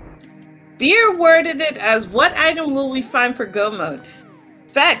 Beer worded it as, what item will we find for go mode?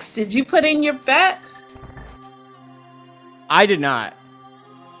 Vex, did you put in your bet? I did not.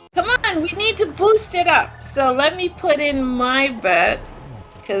 Come on, we need to boost it up. So let me put in my bet.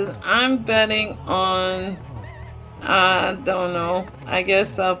 Because I'm betting on... I don't know. I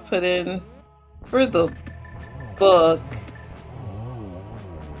guess I'll put in for the book.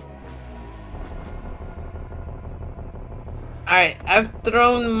 Alright, I've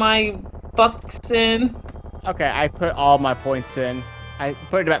thrown my bucks in. Okay, I put all my points in. I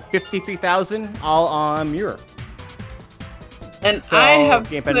put about 53,000 all on Muir. And So, I have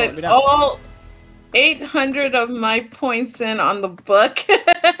Game put Pen won't be done. all 800 of my points in on the book.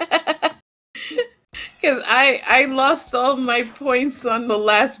 Because I lost all my points on the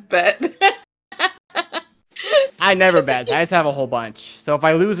last bet. I never bet. I just have a whole bunch. So if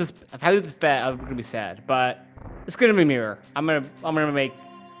I lose this bet, I'm gonna be sad. But it's gonna be Mirror. I'm gonna make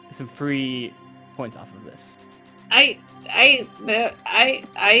some free points off of this. I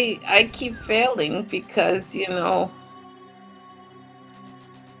keep failing because, you know.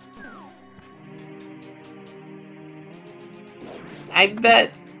 I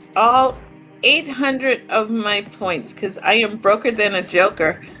bet all 800 of my points because I am broker than a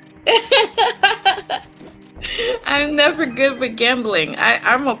joker. I'm never good with gambling.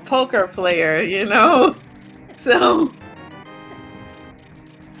 I'm a poker player, you know? So...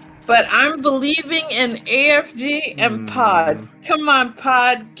 But I'm believing in AFG and Pod. Come on,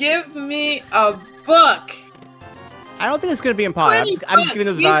 Pod. Give me a book. I don't think it's going to be in Pod. I'm just giving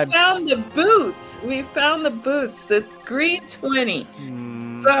those vibes. We found the boots. We found the boots. The green 20.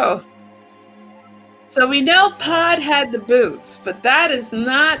 So we know Pod had the boots, but that is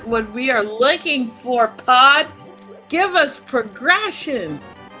not what we are looking for, Pod. Give us progression.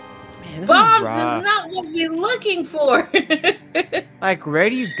 Man, Bombs is not what we're looking for. Like, where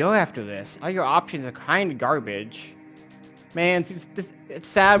do you go after this? All your options are kind of garbage. Man, it's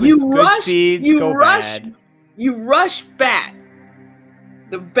sad when good seeds go bad. You rush bat.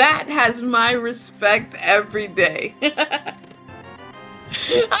 The bat has my respect every day. I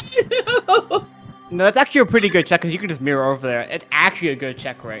know. No, that's actually a pretty good check because you can just mirror over there. It's actually a good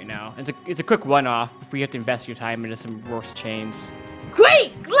check right now. It's a quick one-off before you have to invest your time into some worse chains.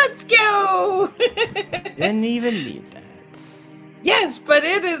 Great, let's go! Didn't even need that. Yes, but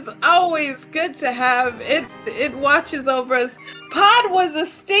it is always good to have it. It watches over us. Pod was a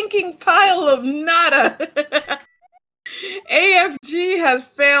stinking pile of nada. AFG has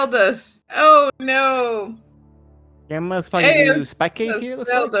failed us. Oh no. Gamma's playing new spike case here.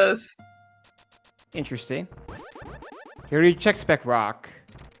 Looks failed like. us. Interesting. He already checked Spec Rock.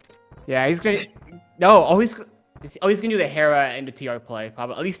 Yeah, he's gonna. No, he's gonna do the Hera into TR play.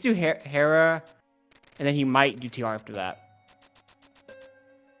 Probably at least do Hera, and then he might do TR after that.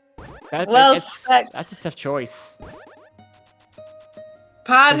 That's a tough choice.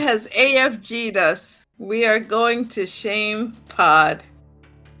 Pod has AFG'd us. We are going to shame Pod.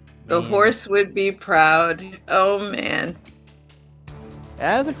 The horse would be proud. Oh man.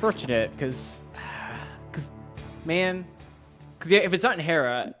 That's unfortunate, because if it's not in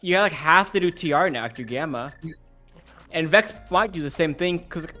Hera, you like have to do TR now after Gamma. And Vex might do the same thing,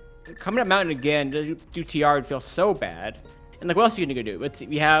 because coming up Mountain again to do TR would feel so bad. And like, what else are you gonna do? Let's see,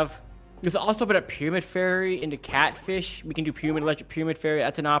 there's also put up Pyramid Fairy into Catfish. We can do Pyramid Legend, Pyramid Fairy.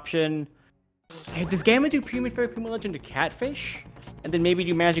 That's an option. Hey, does Gamma do Pyramid Fairy, Pyramid Legend into Catfish? And then maybe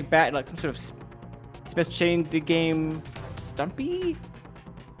do Magic Bat, like some sort of Special Chain the game Stumpy?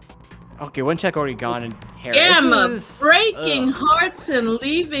 Okay, one check already gone in Hera. Gamma breaking hearts and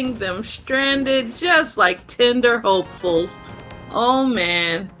leaving them stranded just like tender hopefuls. Oh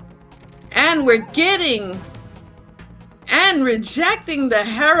man. And we're getting and rejecting the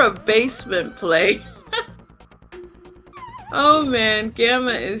Hera basement play. Oh man,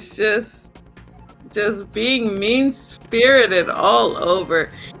 Gamma is just being mean-spirited all over.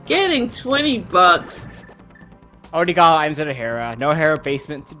 Getting 20 bucks. Already got items out of Hera. No Hera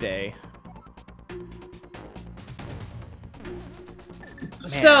basement today. Man.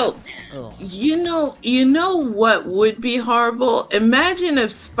 So, you know what would be horrible? Imagine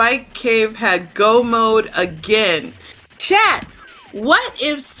if Spike Cave had go mode again. Chat, what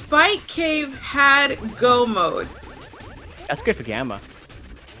if Spike Cave had go mode? That's good for Gamma.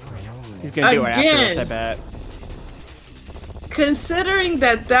 He's gonna do it after this, I bet. Considering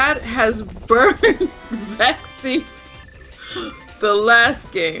that has burned Vexy the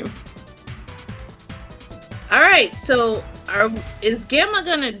last game. Alright, so is Gamma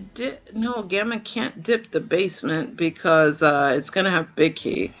gonna dip? No, Gamma can't dip the basement because it's gonna have big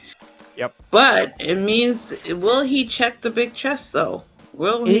key. Yep. But it means, will he check the big chest though?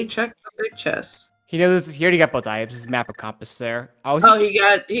 Will he check the big chest? He knows. He already got both items. His map of compass there. Oh,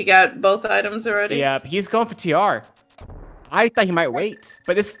 he got both items already. Yeah, he's going for TR. I thought he might wait,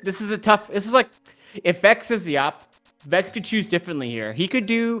 but this is a tough. This is like, if Vex is the op, Vex could choose differently here. He could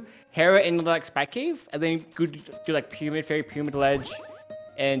do Hera in like Spike Cave, and then could do like Pyramid Fairy, Pyramid Ledge,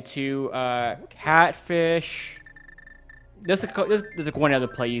 into Catfish. There's like one other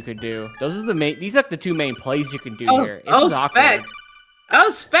play you could do. Those are the main. These are like the two main plays you can do here. Specs. Oh,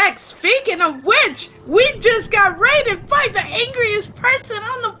 Specs. Speaking of which, we just got raided by the angriest person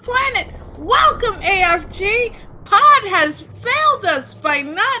on the planet. Welcome, AFG. Pod has failed us by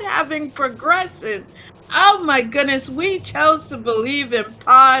not having progression. Oh my goodness, we chose to believe in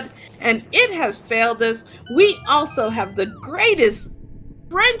Pod, and it has failed us. We also have the greatest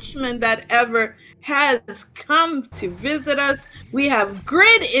Frenchman that ever has come to visit us. We have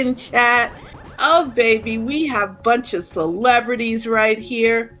Grid in chat. Oh baby, we have a bunch of celebrities right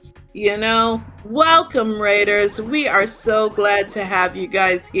here. You know, welcome Raiders. We are so glad to have you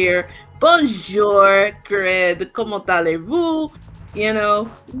guys here. Bonjour, Grid. Comment allez-vous? You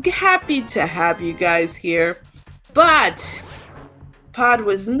know, happy to have you guys here. But Pod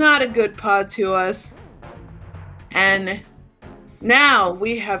was not a good pod to us. And now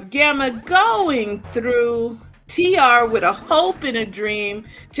we have Gamma going through TR with a hope and a dream,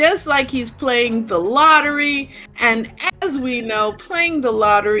 just like he's playing the lottery. And as we know, playing the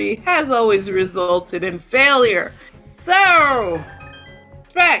lottery has always resulted in failure. So,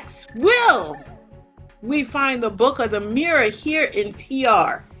 Specs, will we find the Book of the Mirror here in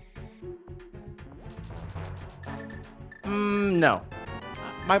TR? No.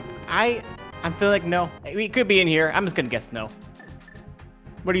 I'm feeling like no. It could be in here. I'm just gonna guess no.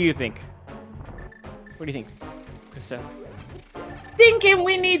 What do you think? What do you think, Krista? Thinking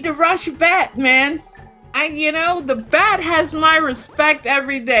we need to rush Bat, man. You know, the Bat has my respect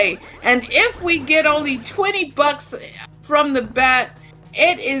every day. And if we get only 20 bucks from the Bat,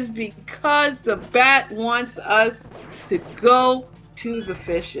 it is because the Bat wants us to go to the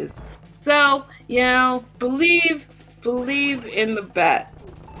fishes. So, you know, believe in the Bat.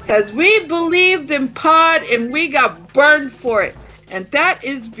 Because we believed in Pod and we got burned for it. And that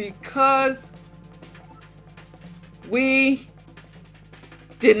is because we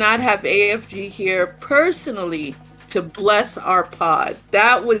did not have AFG here personally to bless our pod.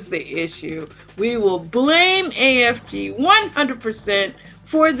 That was the issue. We will blame AFG 100%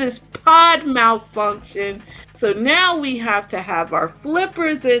 for this pod malfunction. So now we have to have our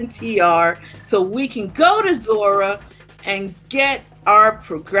flippers in TR so we can go to Zora and get our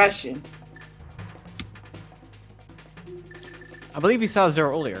progression. I believe we saw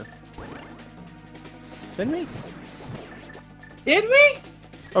Zora earlier. Didn't we? Did we?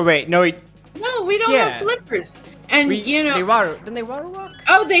 Oh wait, no, we don't have flippers. And you know, didn't they water rock?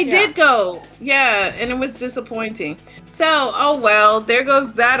 Oh, they did go. Yeah, and it was disappointing. So, oh well, there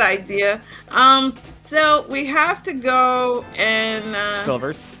goes that idea. So we have to go and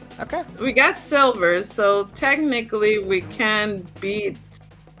silvers. Okay. We got silvers, so technically we can beat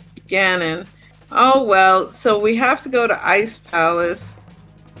Ganon. Oh well, so we have to go to Ice Palace.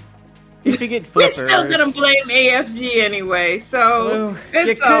 If you get flippers, we're still gonna blame AFG anyway, so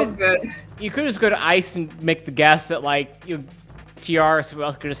it's all good. You could just go to Ice and make the guess that like TR so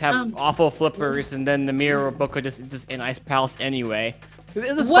else could just have awful flippers, and then the mirror or book could just in Ice Palace anyway. It's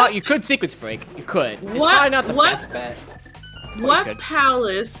a spot you could sequence break. You could. It's probably not the best bet. What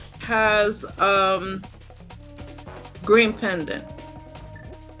palace has green pendant?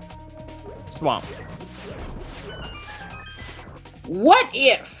 Swamp. What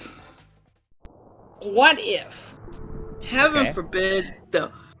if? Heaven forbid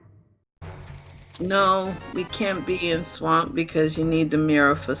though. No, we can't be in Swamp because you need the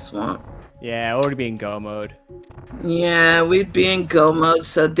mirror for Swamp. Yeah, or to be in Go mode. Yeah, we'd be in Go mode,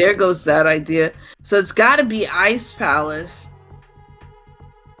 so there goes that idea. So it's got to be Ice Palace.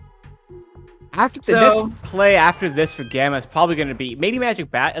 After the next play after this for Gamma is probably going to be maybe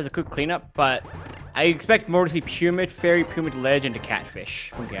Magic Bat as a quick cleanup, but I expect more to see Pyramid Fairy, Pyramid Ledge, and Catfish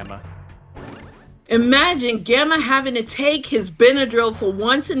from Gamma. Imagine Gamma having to take his Benadryl for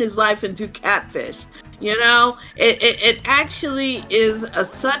once in his life and do Catfish. You know, it actually is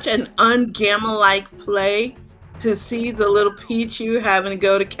such an un-Gamma-like play to see the little Pichu having to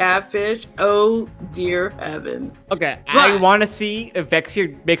go to catfish. Oh dear heavens. Okay, But I want to see if Vex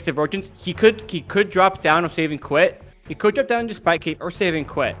here makes divergence. He could drop down or save and quit. He could drop down to Spike Cave or save and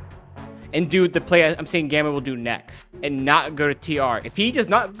quit. And do the play I'm saying Gamma will do next. And not go to TR. If he does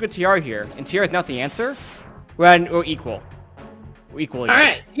not go to TR here, and TR is not the answer, we're equal. We're equal.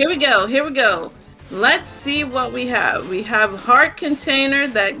 Alright, here we go. Here we go. Let's see what we have. We have Heart Container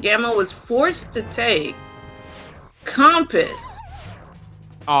that Gamma was forced to take. Compass.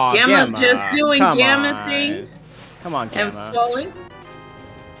 Aw, Gamma just doing come Gamma on. things. Come on, And Gamma. falling.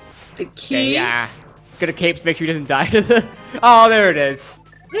 The key. Okay, yeah. Go to Capes, make sure he doesn't die to the... Oh, there it is.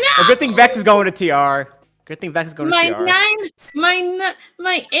 No! Well, good thing Vex is going to TR. Good thing Vex is going to TR.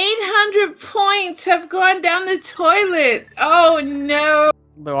 My 800 points have gone down the toilet. Oh no.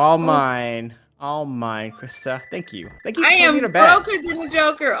 They're all mine. All mine, Krista. Thank you. Thank you for I am being a bet. broker than the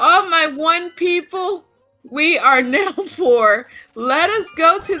Joker. All my 1 people, we are now 4. Let us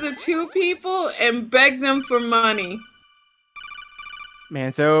go to the 2 people and beg them for money.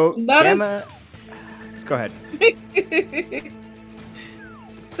 Man, so Gamma... Go ahead.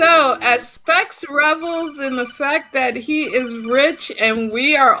 So, as Specs revels in the fact that he is rich and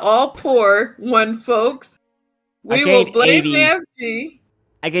we are all poor, folks, we will blame AFG.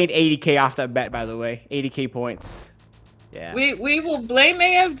 I gained 80k off that bet, by the way. 80k points. Yeah. We will blame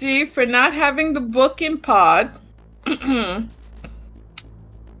AFG for not having the book in pod.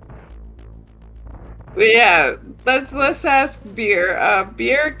 Yeah, let's ask Beer.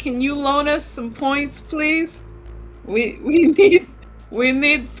 Beer, can you loan us some points, please? We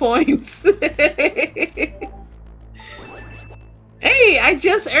need points. Hey, I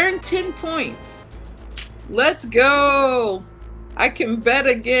just earned 10 points. Let's go. I can bet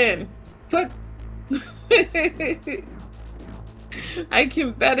again. I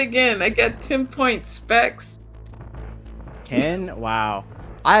can bet again. I got 10 points, Specs. 10? Wow.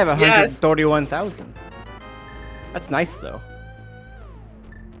 I have 131,000. That's nice, though.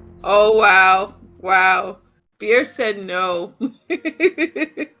 Oh, wow. Wow. Beer said no.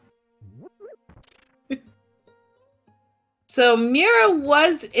 So, Mira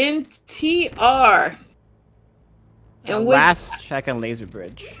was in TR. And last check on Laser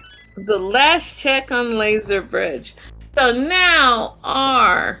Bridge. The last check on Laser Bridge. So now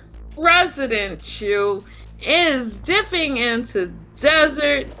our Resident Chew is dipping into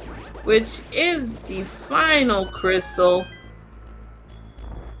Desert, which is the final crystal.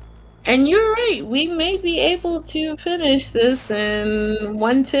 And you're right, we may be able to finish this in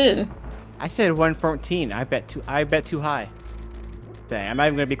 110. I said 114. I bet too high. Dang, I'm not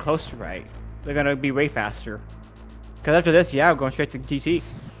even gonna be close to right. They're gonna be way faster. Cause after this, yeah, we're going straight to GT.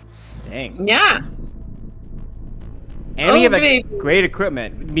 Dang. Yeah. And we have great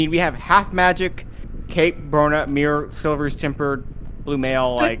equipment. I mean, we have half magic, cape, Brona, mirror, silvers, tempered, blue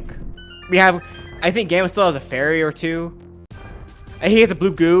mail. Like, we have. I think Gamma still has a fairy or 2. And he has a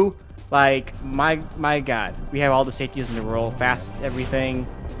blue goo. Like, my God, we have all the safeties in the world, fast everything.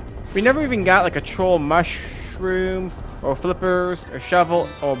 We never even got like a troll mushroom or flippers or shovel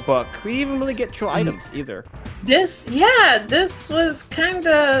or book. We didn't even really get troll items either. This was kind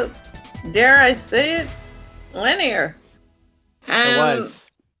of, dare I say it, linear. And it was.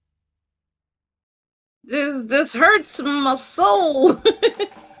 This hurts my soul.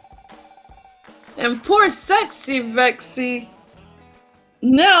 And poor sexy Vexy,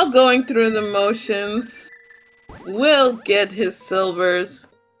 now going through the motions, will get his silvers.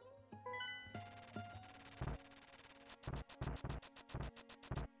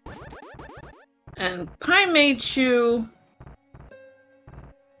 And Gammachuu,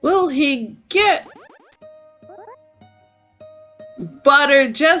 will he get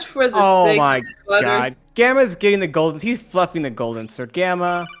butter just for the sake of butter? Oh my God. Gamma's getting the golden. He's fluffing the golden sword.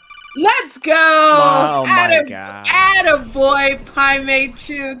 Gamma. Let's go! Oh my God. Attaboy,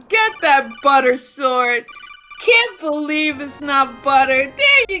 Gammachuu. Get that butter sword. Can't believe it's not butter.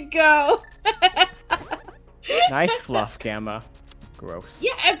 There you go. Nice fluff, Gamma. Gross.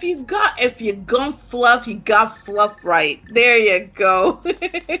 Yeah, if you gonna fluff, you got fluff right. There you go.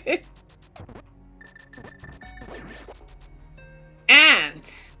 And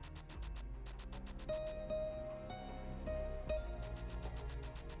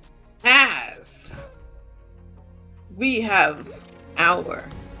as we have our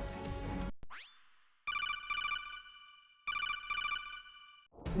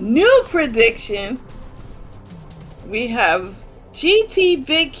new prediction, we have GT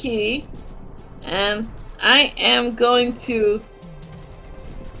Big Key, and I am going to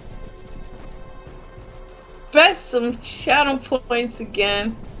bet some channel points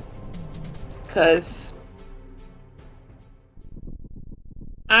again, because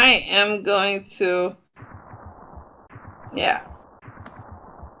I am going to, yeah,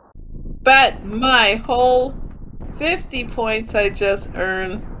 bet my whole 50 points I just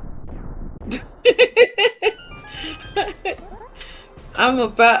earned.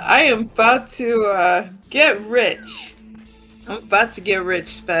 I am about to get rich. I'm about to get rich,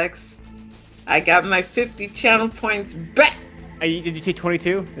 Specs. I got my 50 channel points back. Did you say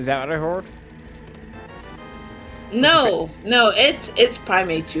 22? Is that what I heard? No, it's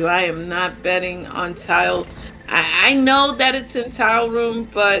Primeachu. I am not betting on tile. I know that it's in tile room,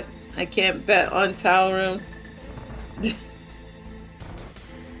 but I can't bet on tile room.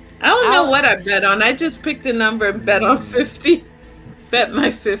 I don't know what I bet on. I just picked a number and bet on 50. Bet my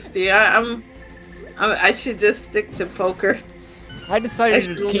 50. I should just stick to poker. I decided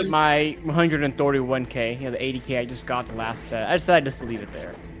to just keep my 131k, you know, the 80k I just got the last bet. I decided just to leave it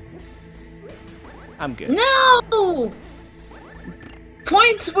there. I'm good. No!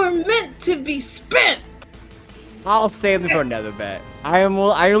 Points were meant to be spent! I'll save them for another bet. I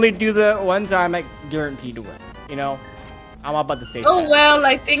only do the ones I'm like guaranteed to win. You know? I'm all about the safe bet. Well,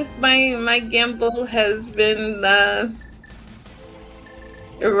 I think my gamble has been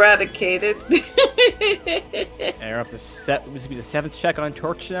eradicated. And we're up to this will be the 7th check on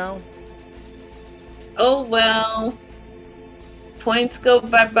Torch now. Oh well. Points go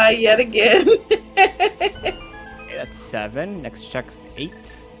bye-bye yet again. Okay, that's 7. Next check's 8.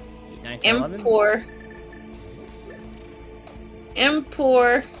 8, 9, 10, 11.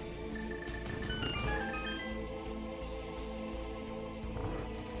 Impor.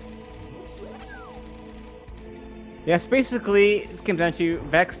 Yes, basically, this comes down to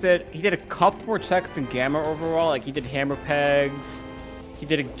Vex he did a couple more checks in Gamma overall. Like, he did hammer pegs, he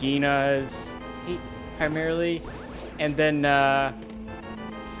did Aginas, primarily, and then,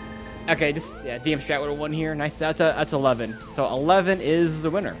 okay, just, yeah, DM Strat would have won here. Nice, that's 11. So 11 is the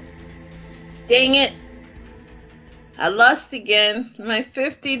winner. Dang it. I lost again. My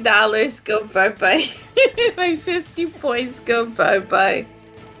 $50 go bye-bye. My 50 points go bye-bye.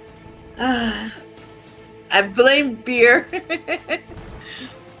 I blame beer.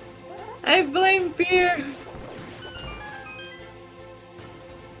 I blame beer.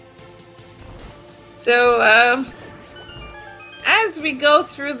 So, as we go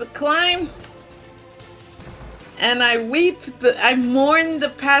through the climb, and I mourn the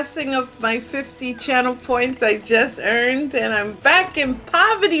passing of my 50 channel points I just earned, and I'm back in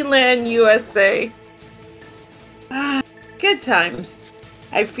Poverty Land, USA. Good times.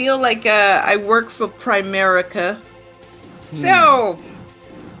 I feel like I work for Primerica. So,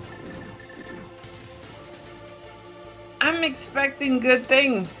 I'm expecting good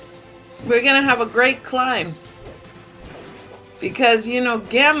things. We're going to have a great climb. Because, you know,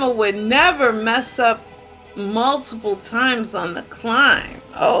 Gamma would never mess up multiple times on the climb.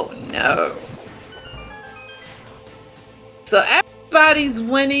 Oh, no. So, everybody's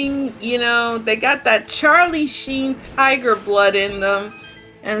winning. You know, they got that Charlie Sheen tiger blood in them.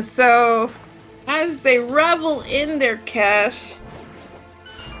 And so, as they revel in their cash,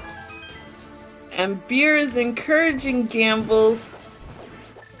 and beer is encouraging gambles,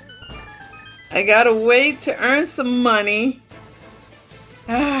 I got a way to earn some money.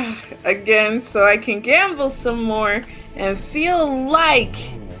 Again, so I can gamble some more and feel like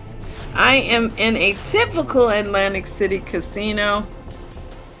I am in a typical Atlantic City casino.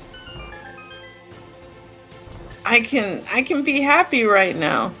 I can be happy right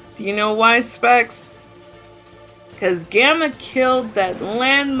now. Do you know why, Specs? Because Gamma killed that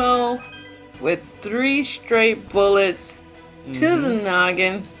Landmo with 3 straight bullets to the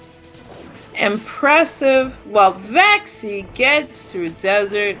noggin. Impressive. While Vexy gets through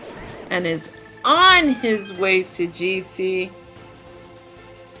desert and is on his way to GT.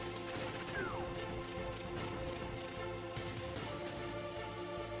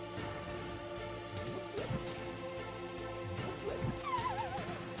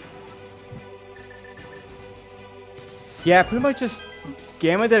 Yeah, pretty much just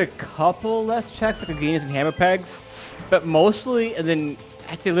Gamma did a couple less checks, like Aginas and hammer pegs, but mostly, and then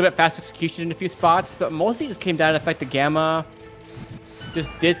I'd say a little bit fast execution in a few spots, but mostly just came down to the fact that Gamma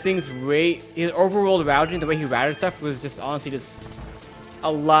just did things his overworld routing, the way he routed stuff was just honestly just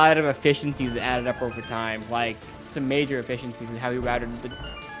a lot of efficiencies that added up over time, like some major efficiencies in how he routed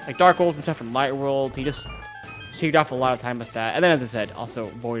like Dark World and stuff from Light World. He just shaved off a lot of time with that. And then, as I said, also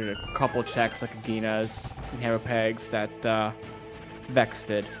avoided a couple checks like Aginas and hammer pegs that Vex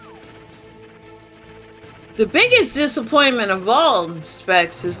did. The biggest disappointment of all,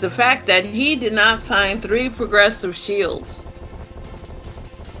 Specs, is the fact that he did not find 3 progressive shields.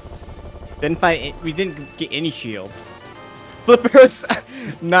 We didn't get any shields. Flippers.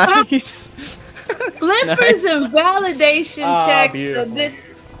 Nice. Flippers and validation check. Beautiful.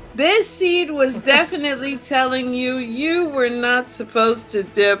 This seed was definitely telling you you were not supposed to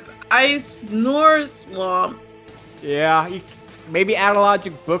dip ice nor swamp. Yeah, you maybe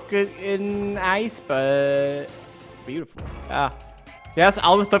analogic book it in ice, but beautiful. Yes,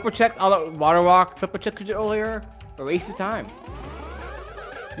 all the flipper check, all the water walk flipper check we did earlier, a waste of time.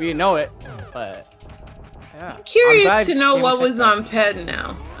 We didn't know it, but yeah. Curious to know what was on PED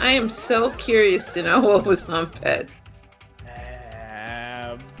now. I am so curious to know what was on PED.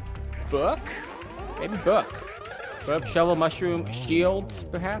 Book? Maybe book. Book, shovel, mushroom, shield,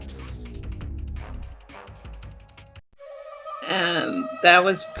 perhaps? And that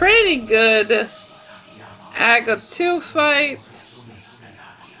was pretty good. Aga 2 fight.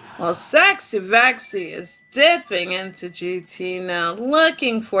 Well, Saxy Vaxy is dipping into GT now,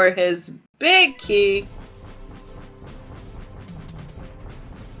 looking for his big key.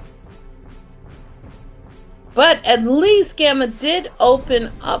 But at least Gamma did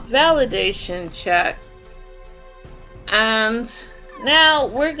open up validation check. And now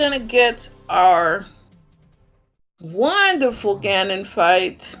we're gonna get our wonderful Ganon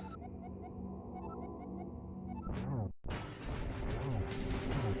fight.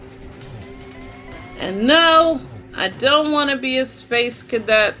 And no, I don't want to be a space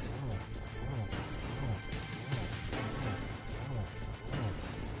cadet.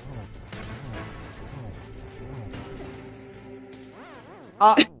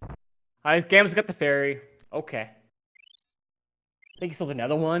 This game's got the fairy. Okay. I think you still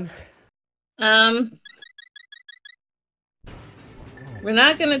another one. We're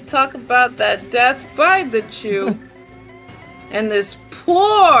not gonna talk about that death by the Chew and this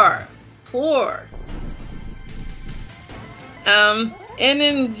poor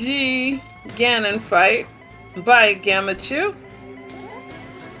NMG Ganon fight by Gammachuu.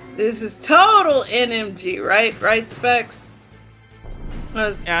 This is total NMG, right? Right, Specs?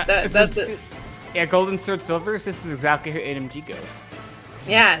 Yeah, Golden Sword Silvers, this is exactly how NMG goes.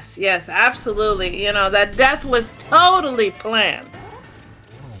 Yes, absolutely. You know, that death was totally planned.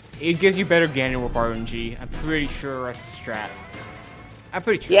 It gives you better Ganon with RNG. I'm pretty sure that's the strat. I'm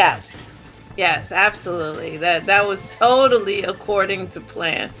pretty sure. Yes, absolutely. That was totally according to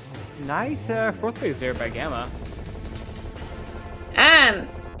plan. Nice fourth place there by Gamma. And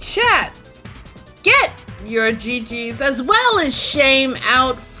chat, get your GGs as well as shame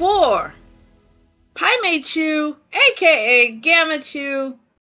out for Gammachuu, aka Gammachuu,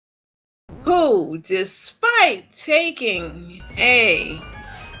 who, despite taking a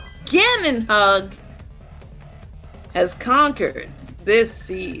Ganon hug, has conquered this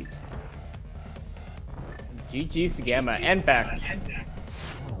seed. GG's to Gamma and Vex.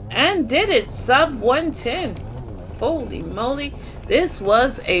 And did it sub 110. Holy moly. This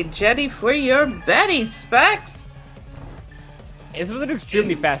was a jetty for your Betty, Specs. This was an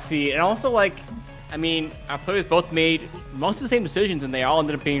extremely fast seed. And also, like, I mean, our players both made most of the same decisions and they all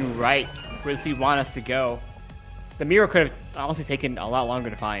ended up being right where the seed wanted us to go. The mirror could have honestly taken a lot longer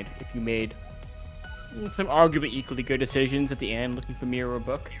to find if you made some arguably equally good decisions at the end looking for mirror or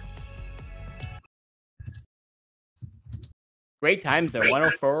book. Great times though,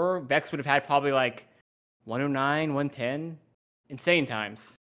 104. Vex would have had probably like 109, 110. Insane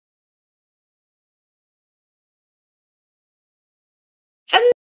times. And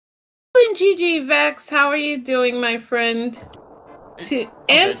GG Vex, how are you doing, my friend? To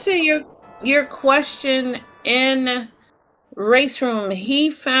answer your question in Race Room, he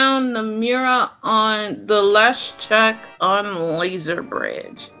found the mirror on the last check on Laser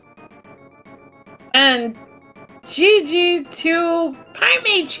Bridge. And GG to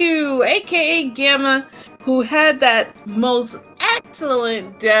Gammachuu, aka Gamma, who had that most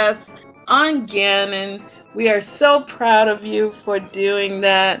excellent death on Ganon. We are so proud of you for doing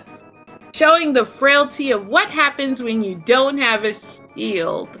that. Showing the frailty of what happens when you don't have a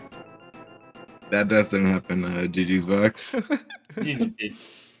shield. That doesn't happen, GG's Vex. When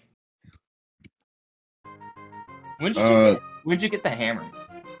did you get the hammer?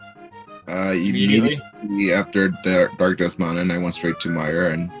 Immediately after Dark Dust Mountain, I went straight to Meyer,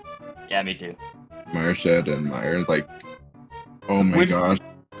 and yeah, me too. Meyer shed, and Meyer's like, "Oh my gosh!"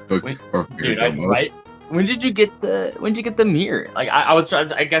 Right? When did you get the mirror? Like I was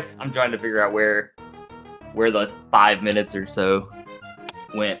trying. I guess I'm trying to figure out where the 5 minutes or so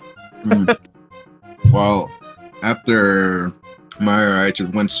went. Well, after Meyer, I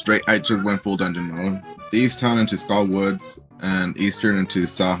just went full dungeon mode. Thieves Town into Skull Woods, and Eastern into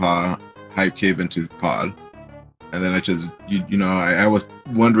Saha, Hype Cave into Pod. And then I just, I was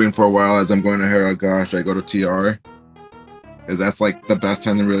wondering for a while as I'm going to Hera, gosh, I go to TR. because that's like the best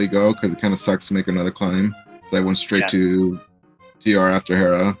time to really go. Because it kind of sucks to make another climb. So I went straight to TR after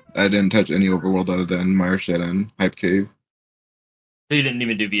Hera. I didn't touch any overworld other than Mire Shed and Hype Cave. So you didn't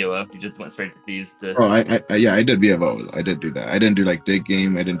even do VOO. You just went straight to Thieves. Oh, I did VFO. I did do that. I didn't do like Dig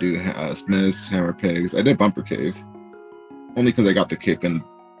Game. I didn't do Smiths, Hammer Pigs. I did Bumper Cave. Only because I got the cape in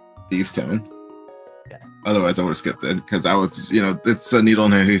Thieves Town. Yeah. Otherwise, I would have skipped it because I was, it's a needle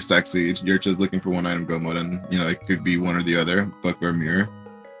in a haystack seed. You're just looking for one item go mode, and it could be one or the other, book or mirror.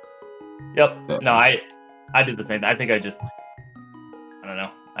 Yep. So, no, I did the same thing. I think I don't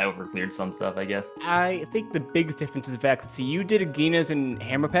know. I overcleared some stuff, I guess. I think the biggest difference is Vex. See, you did Aginas and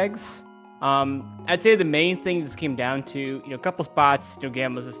Hammer Pegs. I'd say the main thing just came down to, a couple spots,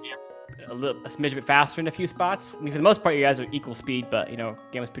 Gamma's just a smidge bit faster in a few spots. I mean, for the most part, you guys are equal speed, but,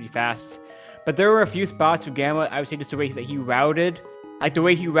 Gamma's pretty fast. But there were a few spots where Gamma, I would say just the way that he routed, like the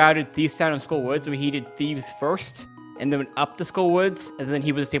way he routed Thieves Town and Skull Woods, where he did Thieves first, and then went up to Skull Woods, and then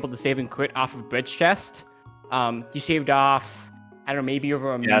he was able to save and crit off of Bridge Chest. He shaved off, I don't know, maybe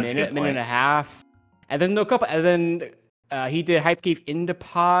over a minute and a half. And then he did Hype Cave into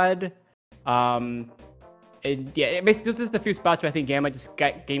Pod. And yeah, basically just a few spots where I think Gamma just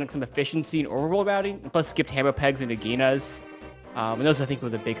gained some efficiency in overworld routing, and plus skipped Hammer Pegs and Aginas. And those I think were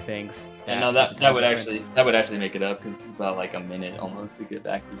the big things. That would actually make it up, because it's about like a minute almost to get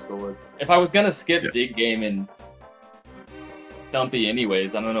back through Skull Woods. If I was gonna skip Dig Game and Stumpy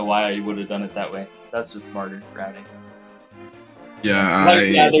anyways, I don't know why I would have done it that way. That's just smarter routing.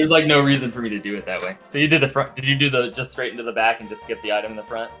 Yeah, there's like no reason for me to do it that way. So you did the front. Did you do just straight into the back and just skip the item in the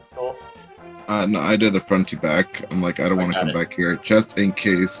front skull? No, I did the front to back. I'm like, I don't want to come back here just in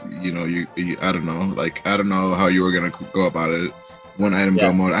case, you I don't know. Like, I don't know how you were going to go about it. One item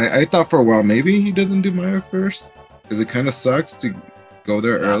go mode. I thought for a while maybe he doesn't do Mire first, because it kind of sucks to go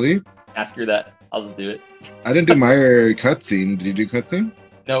there early. Ask her that. I'll just do it. I didn't do Mire cutscene. Did you do cutscene?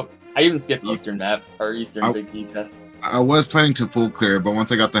 Nope. I even skipped Eastern map, or Eastern big key chest. I was planning to full clear, but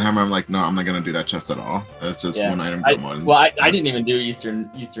once I got the hammer, I'm like, no, I'm not gonna do that chest at all. That's just one item go mode. Well, I didn't even do Eastern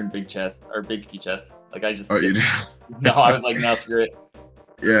big chest or big key chest. Like I just. Oh, you did? No, I was like, no, screw it.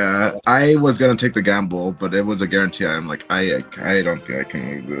 Yeah, I was gonna take the gamble, but it was a guarantee. I'm like, I don't think I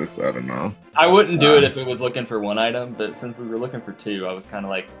can lose this. I don't know. I wouldn't do it if it was looking for one item, but since we were looking for two, I was kind of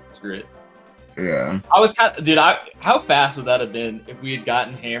like, screw it. Yeah. I was kind of, dude. How fast would that have been if we had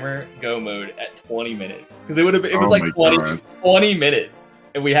gotten hammer go mode at 20 minutes? Because it would have been. It was like 20 minutes,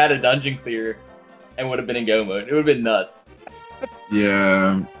 and we had a dungeon clear, and would have been in go mode. It would have been nuts.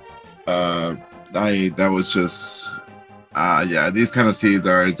 Yeah. That was just. Yeah, these kind of seeds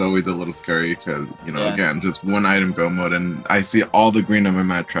it's always a little scary because, again, just one item go mode, and I see all the green on my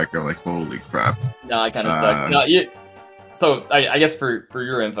map tracker, I'm like, holy crap. No, it kind of sucks. No, so I guess for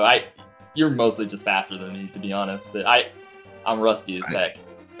your info, you're mostly just faster than me, to be honest, but I'm rusty as heck.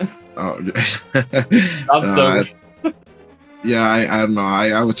 Oh, I'm so. Yeah, I don't know.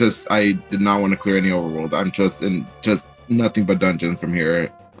 I did not want to clear any overworld. I'm just in nothing but dungeons from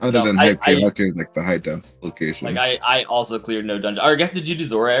here. Other than Hype Cave, is like the high dense location. Like I also cleared no dungeon. Or I guess, did you do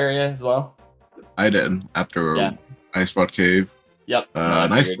Zora area as well? I did after Ice Rod Cave. Yep.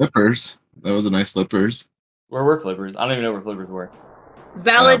 Nice flippers. That was a nice flippers. Where were flippers? I don't even know where flippers were.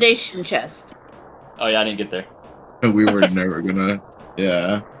 Validation chest. Oh yeah, I didn't get there. We were never gonna.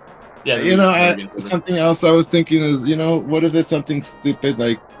 Yeah. Yeah. Something else I was thinking is, what if it's something stupid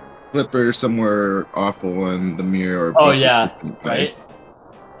like flipper somewhere awful in the mirror? Or right.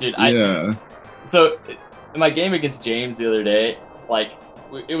 Dude, So, in my game against James the other day, like,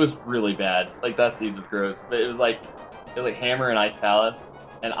 it was really bad. Like, that seed was gross. But it was like Hammer and Ice Palace,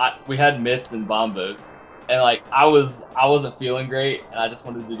 and we had mitts and bombos, and like I wasn't feeling great, and I just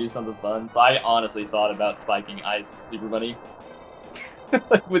wanted to do something fun. So I honestly thought about spiking Ice Super Bunny,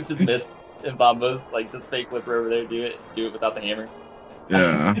 like with just mitts and bombos, like just fake flipper over there, do it without the hammer.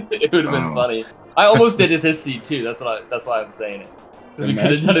 Yeah, it would have been funny. I almost did it this seed too. That's why I'm saying it. Because we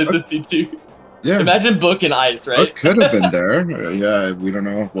could have done it this seed too. Yeah. Imagine book and ice, right? It could have been there. Yeah, we don't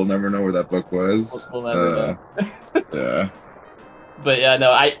know. We'll never know where that book was. We'll never know. Yeah. But yeah,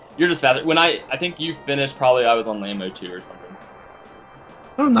 no, you're just faster. When I think you finished, probably I was on Lambo 2 or something.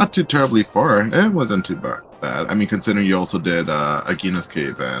 Oh, not too terribly far. It wasn't too bad. I mean, considering you also did Agina's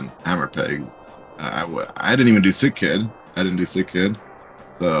Cave and Hammer Pegs. I didn't even do Sick Kid. I didn't do Sick Kid.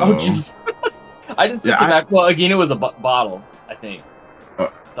 So. Oh, jeez. I didn't Sick Kid back. Well, Agina was a bottle, I think.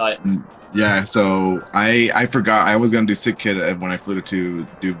 Yeah, so I forgot I was gonna do Sick Kid when I flew to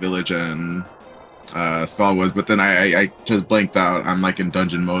do Village and Skullwoods, but then I just blanked out. I'm like in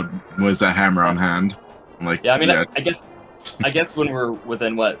dungeon mode. Was that hammer on hand? I'm like, yeah. I mean, I guess I guess when we're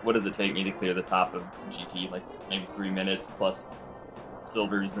within what does it take me to clear the top of GT? Like maybe 3 minutes plus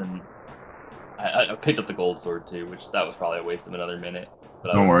silvers, and I picked up the gold sword too, which that was probably a waste of another minute.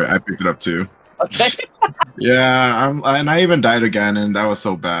 But Don't worry, I picked it up too. Okay. Yeah, and I even died again, and that was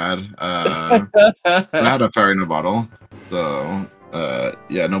so bad. I had a fairy in the bottle, so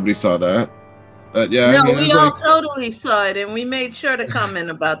yeah, nobody saw that. But yeah, No, I mean, we it's all like, totally saw it, and we made sure to comment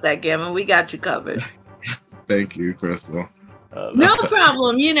about that, Gamma. We got you covered. thank you, Crystal. No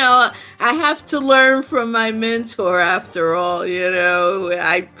problem. You know, I have to learn from my mentor after all. You know,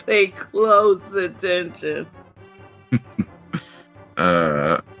 I pay close attention.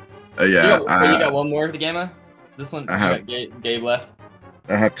 Yeah. You got one more to Gamma? This one, I have Gabe left.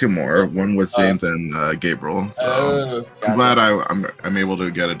 I have 2 more. One was James and Gabriel. So I'm glad I'm able to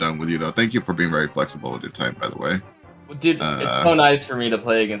get it done with you though. Thank you for being very flexible with your time, by the way. Dude, it's so nice for me to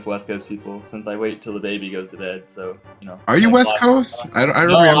play against West Coast people since I wait till the baby goes to bed. So you know. Are you West Coast? I don't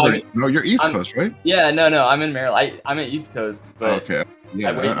remember. No, you're East Coast, right? Yeah, no, I'm in Maryland. I'm in East Coast, but okay. Yeah,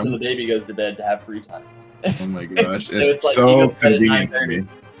 I wait till the baby goes to bed to have free time. Oh my gosh, So it's like so convenient for me.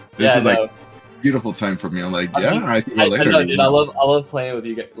 This is like beautiful time for me. I'm like, yeah, I can relate. I know, dude. I love playing with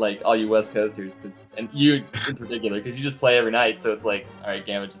you, like all you West Coasters, and you in particular, because you just play every night. So it's like, all right,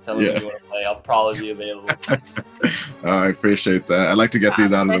 Gamma, just tell me when you want to play. I'll probably be available. I appreciate that. I like to get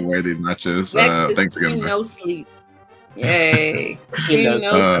these out of the way. These matches. Thanks again. No sleep. Yay.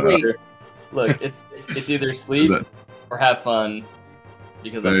 No sleep. Look, it's either sleep or have fun.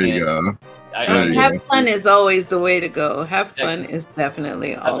 Because there you go. Have fun is always the way to go. Have fun is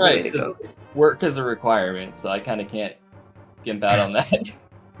definitely the way to go. Work is a requirement, so I kind of can't skimp out on that.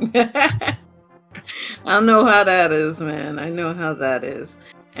 I know how that is, man. I know how that is.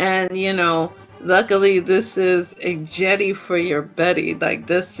 And, you know, luckily this is a jetty for your Betty. Like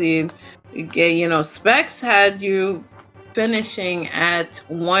this scene, you know, Specs had you finishing at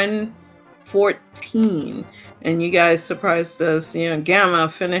 114. And you guys surprised us. You know, Gamma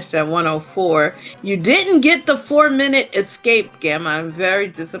finished at 104. You didn't get the 4-minute escape, Gamma. I'm very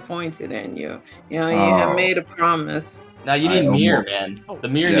disappointed in you. You know, you have made a promise. Now you need mirror, man. The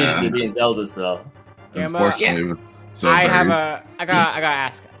mirror needed to be in Zelda's cell. Unfortunately, it was so I gotta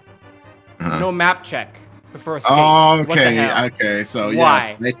ask. No map check before escape. Oh, okay. So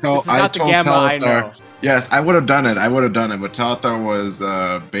why? Yes, I told Teletar. Yes, I would have done it. But Teletar was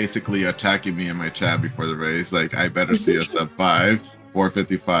basically attacking me in my chat before the race. Like, I better see a sub 5,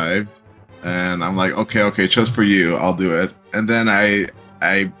 4:55, and I'm like, okay, just for you, I'll do it. And then I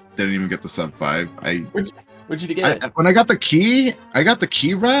didn't even get the sub 5. Where'd you get it? When I got the key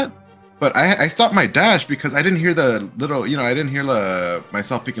rat, but I stopped my dash because I didn't hear the little, I didn't hear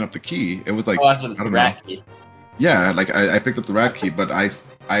myself picking up the key. It was like, I don't know. Key. Yeah, like I picked up the rat key, but I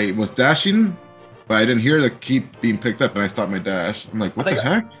was dashing. But I didn't hear the key being picked up, and I stopped my dash. I'm like, what the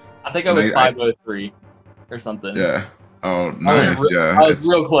heck? I think I was 503 or something. Yeah. Oh, nice. I was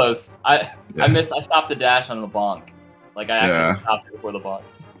real close. I missed. I stopped the dash on the bonk. Like I actually stopped it before the bonk.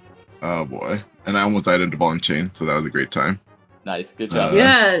 Oh boy! And I almost died into ball and chain, so that was a great time. Nice, good job.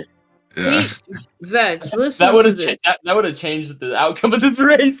 Yeah. Vex, listen. That would have changed the outcome of this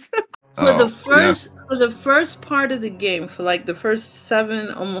race. For the first part of the game, for like the first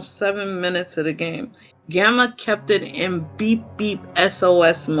almost 7 minutes of the game, Gamma kept it in beep beep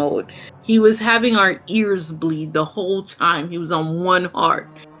SOS mode. He was having our ears bleed the whole time. He was on 1 heart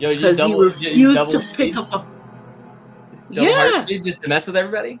because he refused to pick up a. Heart speed just to mess with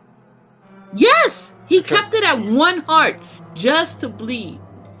everybody. Yes, he kept it at 1 heart just to bleed,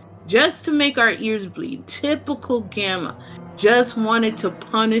 just to make our ears bleed. Typical Gamma. Just wanted to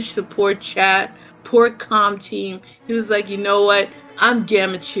punish the poor chat, poor comm team. He was like, you know what? I'm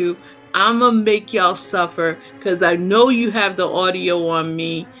Gammachuu. I'm gonna make y'all suffer because I know you have the audio on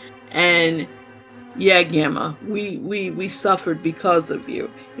me. And yeah, Gamma, we suffered because of you.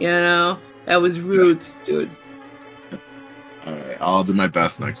 You know, that was rude, dude. All right, I'll do my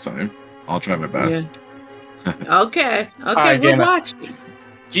best next time. I'll try my best. Yeah. Okay, we'll watch.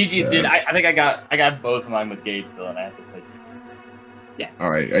 GG's, dude. I think I got both of mine with Gabe still, and I have to play. Yeah. All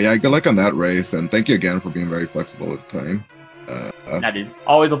right. Yeah. Good luck on that race, and thank you again for being very flexible with the time. Dude.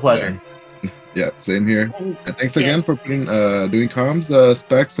 Always a pleasure. Yeah. Same here. And thanks again for doing comms,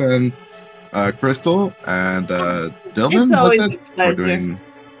 Specs and Crystal and Dylan.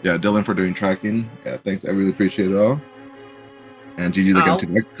 Dylan for doing tracking. Yeah. Thanks. I really appreciate it all. And GG's again to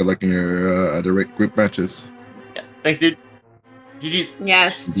next. Good luck in your other group matches. Yeah. Thanks, dude. GG's.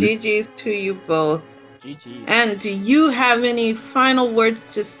 Yes. GG's to you both. GG. And do you have any final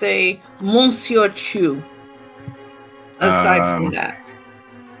words to say, Monsieur Chu? Aside from that.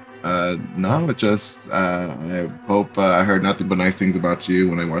 No, just I hope I heard nothing but nice things about you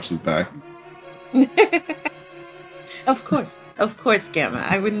when I watched this back. Of course, Gamma.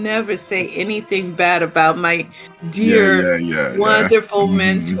 I would never say anything bad about my dear, Yeah. wonderful Mhm.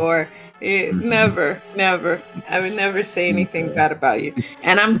 mentor. Never, never. I would never say anything Okay. bad about you.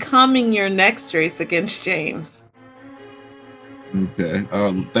 And I'm coming your next race against James. Okay.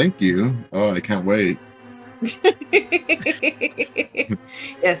 Thank you. Oh, I can't wait.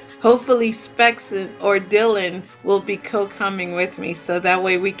 Yes, hopefully Specs or Dylan will be co-coming with me, so that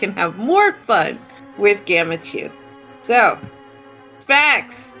way we can have more fun with Gammachuu. So,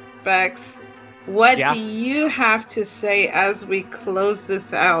 Specs, what Yeah. do you have to say as we close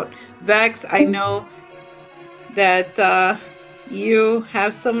this out? Vex, I know that you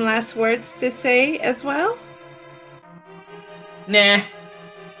have some last words to say as well. Nah,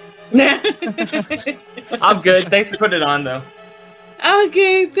 I'm good. Thanks for putting it on, though.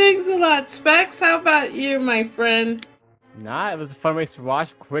 Okay, thanks a lot. Specs, how about you, my friend? Nah, it was a fun race to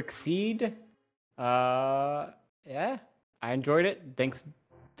watch. Quick seed. Yeah, I enjoyed it. Thanks,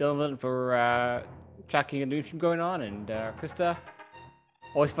 Dylan, for tracking the news going on, and Krista.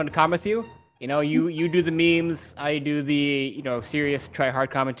 Always fun to comment with you. You know, you do the memes, I do the serious try hard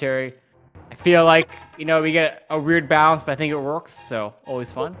commentary. I feel like we get a weird balance, but I think it works. So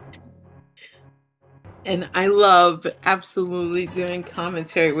always fun. And I love absolutely doing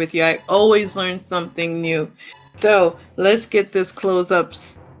commentary with you. I always learn something new. So let's get this close up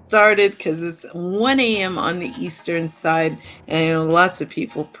started because it's 1 a.m. on the eastern side, and lots of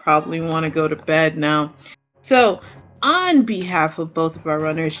people probably want to go to bed now. So on behalf of both of our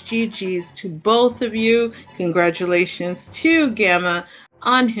runners, GG's to both of you. Congratulations to Gamma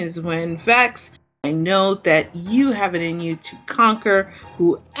on his win. Vex, I know that you have it in you to conquer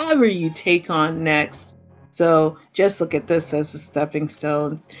whoever you take on next. So just look at this as a stepping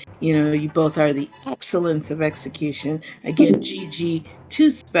stones. You both are the excellence of execution. Again, GG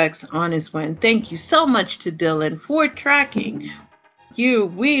to Specs on his win. Thank you so much to Dylan for tracking you.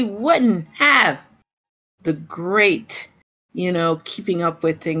 We wouldn't have the great, keeping up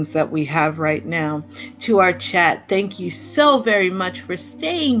with things that we have right now. To our chat, thank you so very much for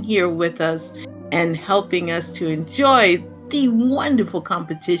staying here with us and helping us to enjoy the wonderful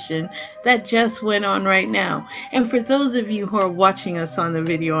competition that just went on right now. And for those of you who are watching us on the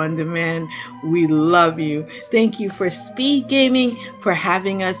video on demand, we love you. Thank you for SpeedGaming for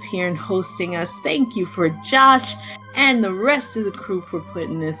having us here and hosting us. Thank you for Josh and the rest of the crew for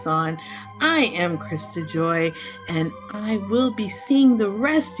putting this on. I am Krista Joy, and I will be seeing the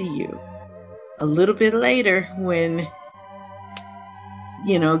rest of you a little bit later when,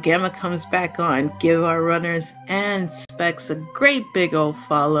 Gamma comes back on. Give our runners and Specs a great big old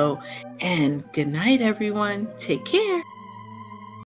follow. And good night, everyone. Take care.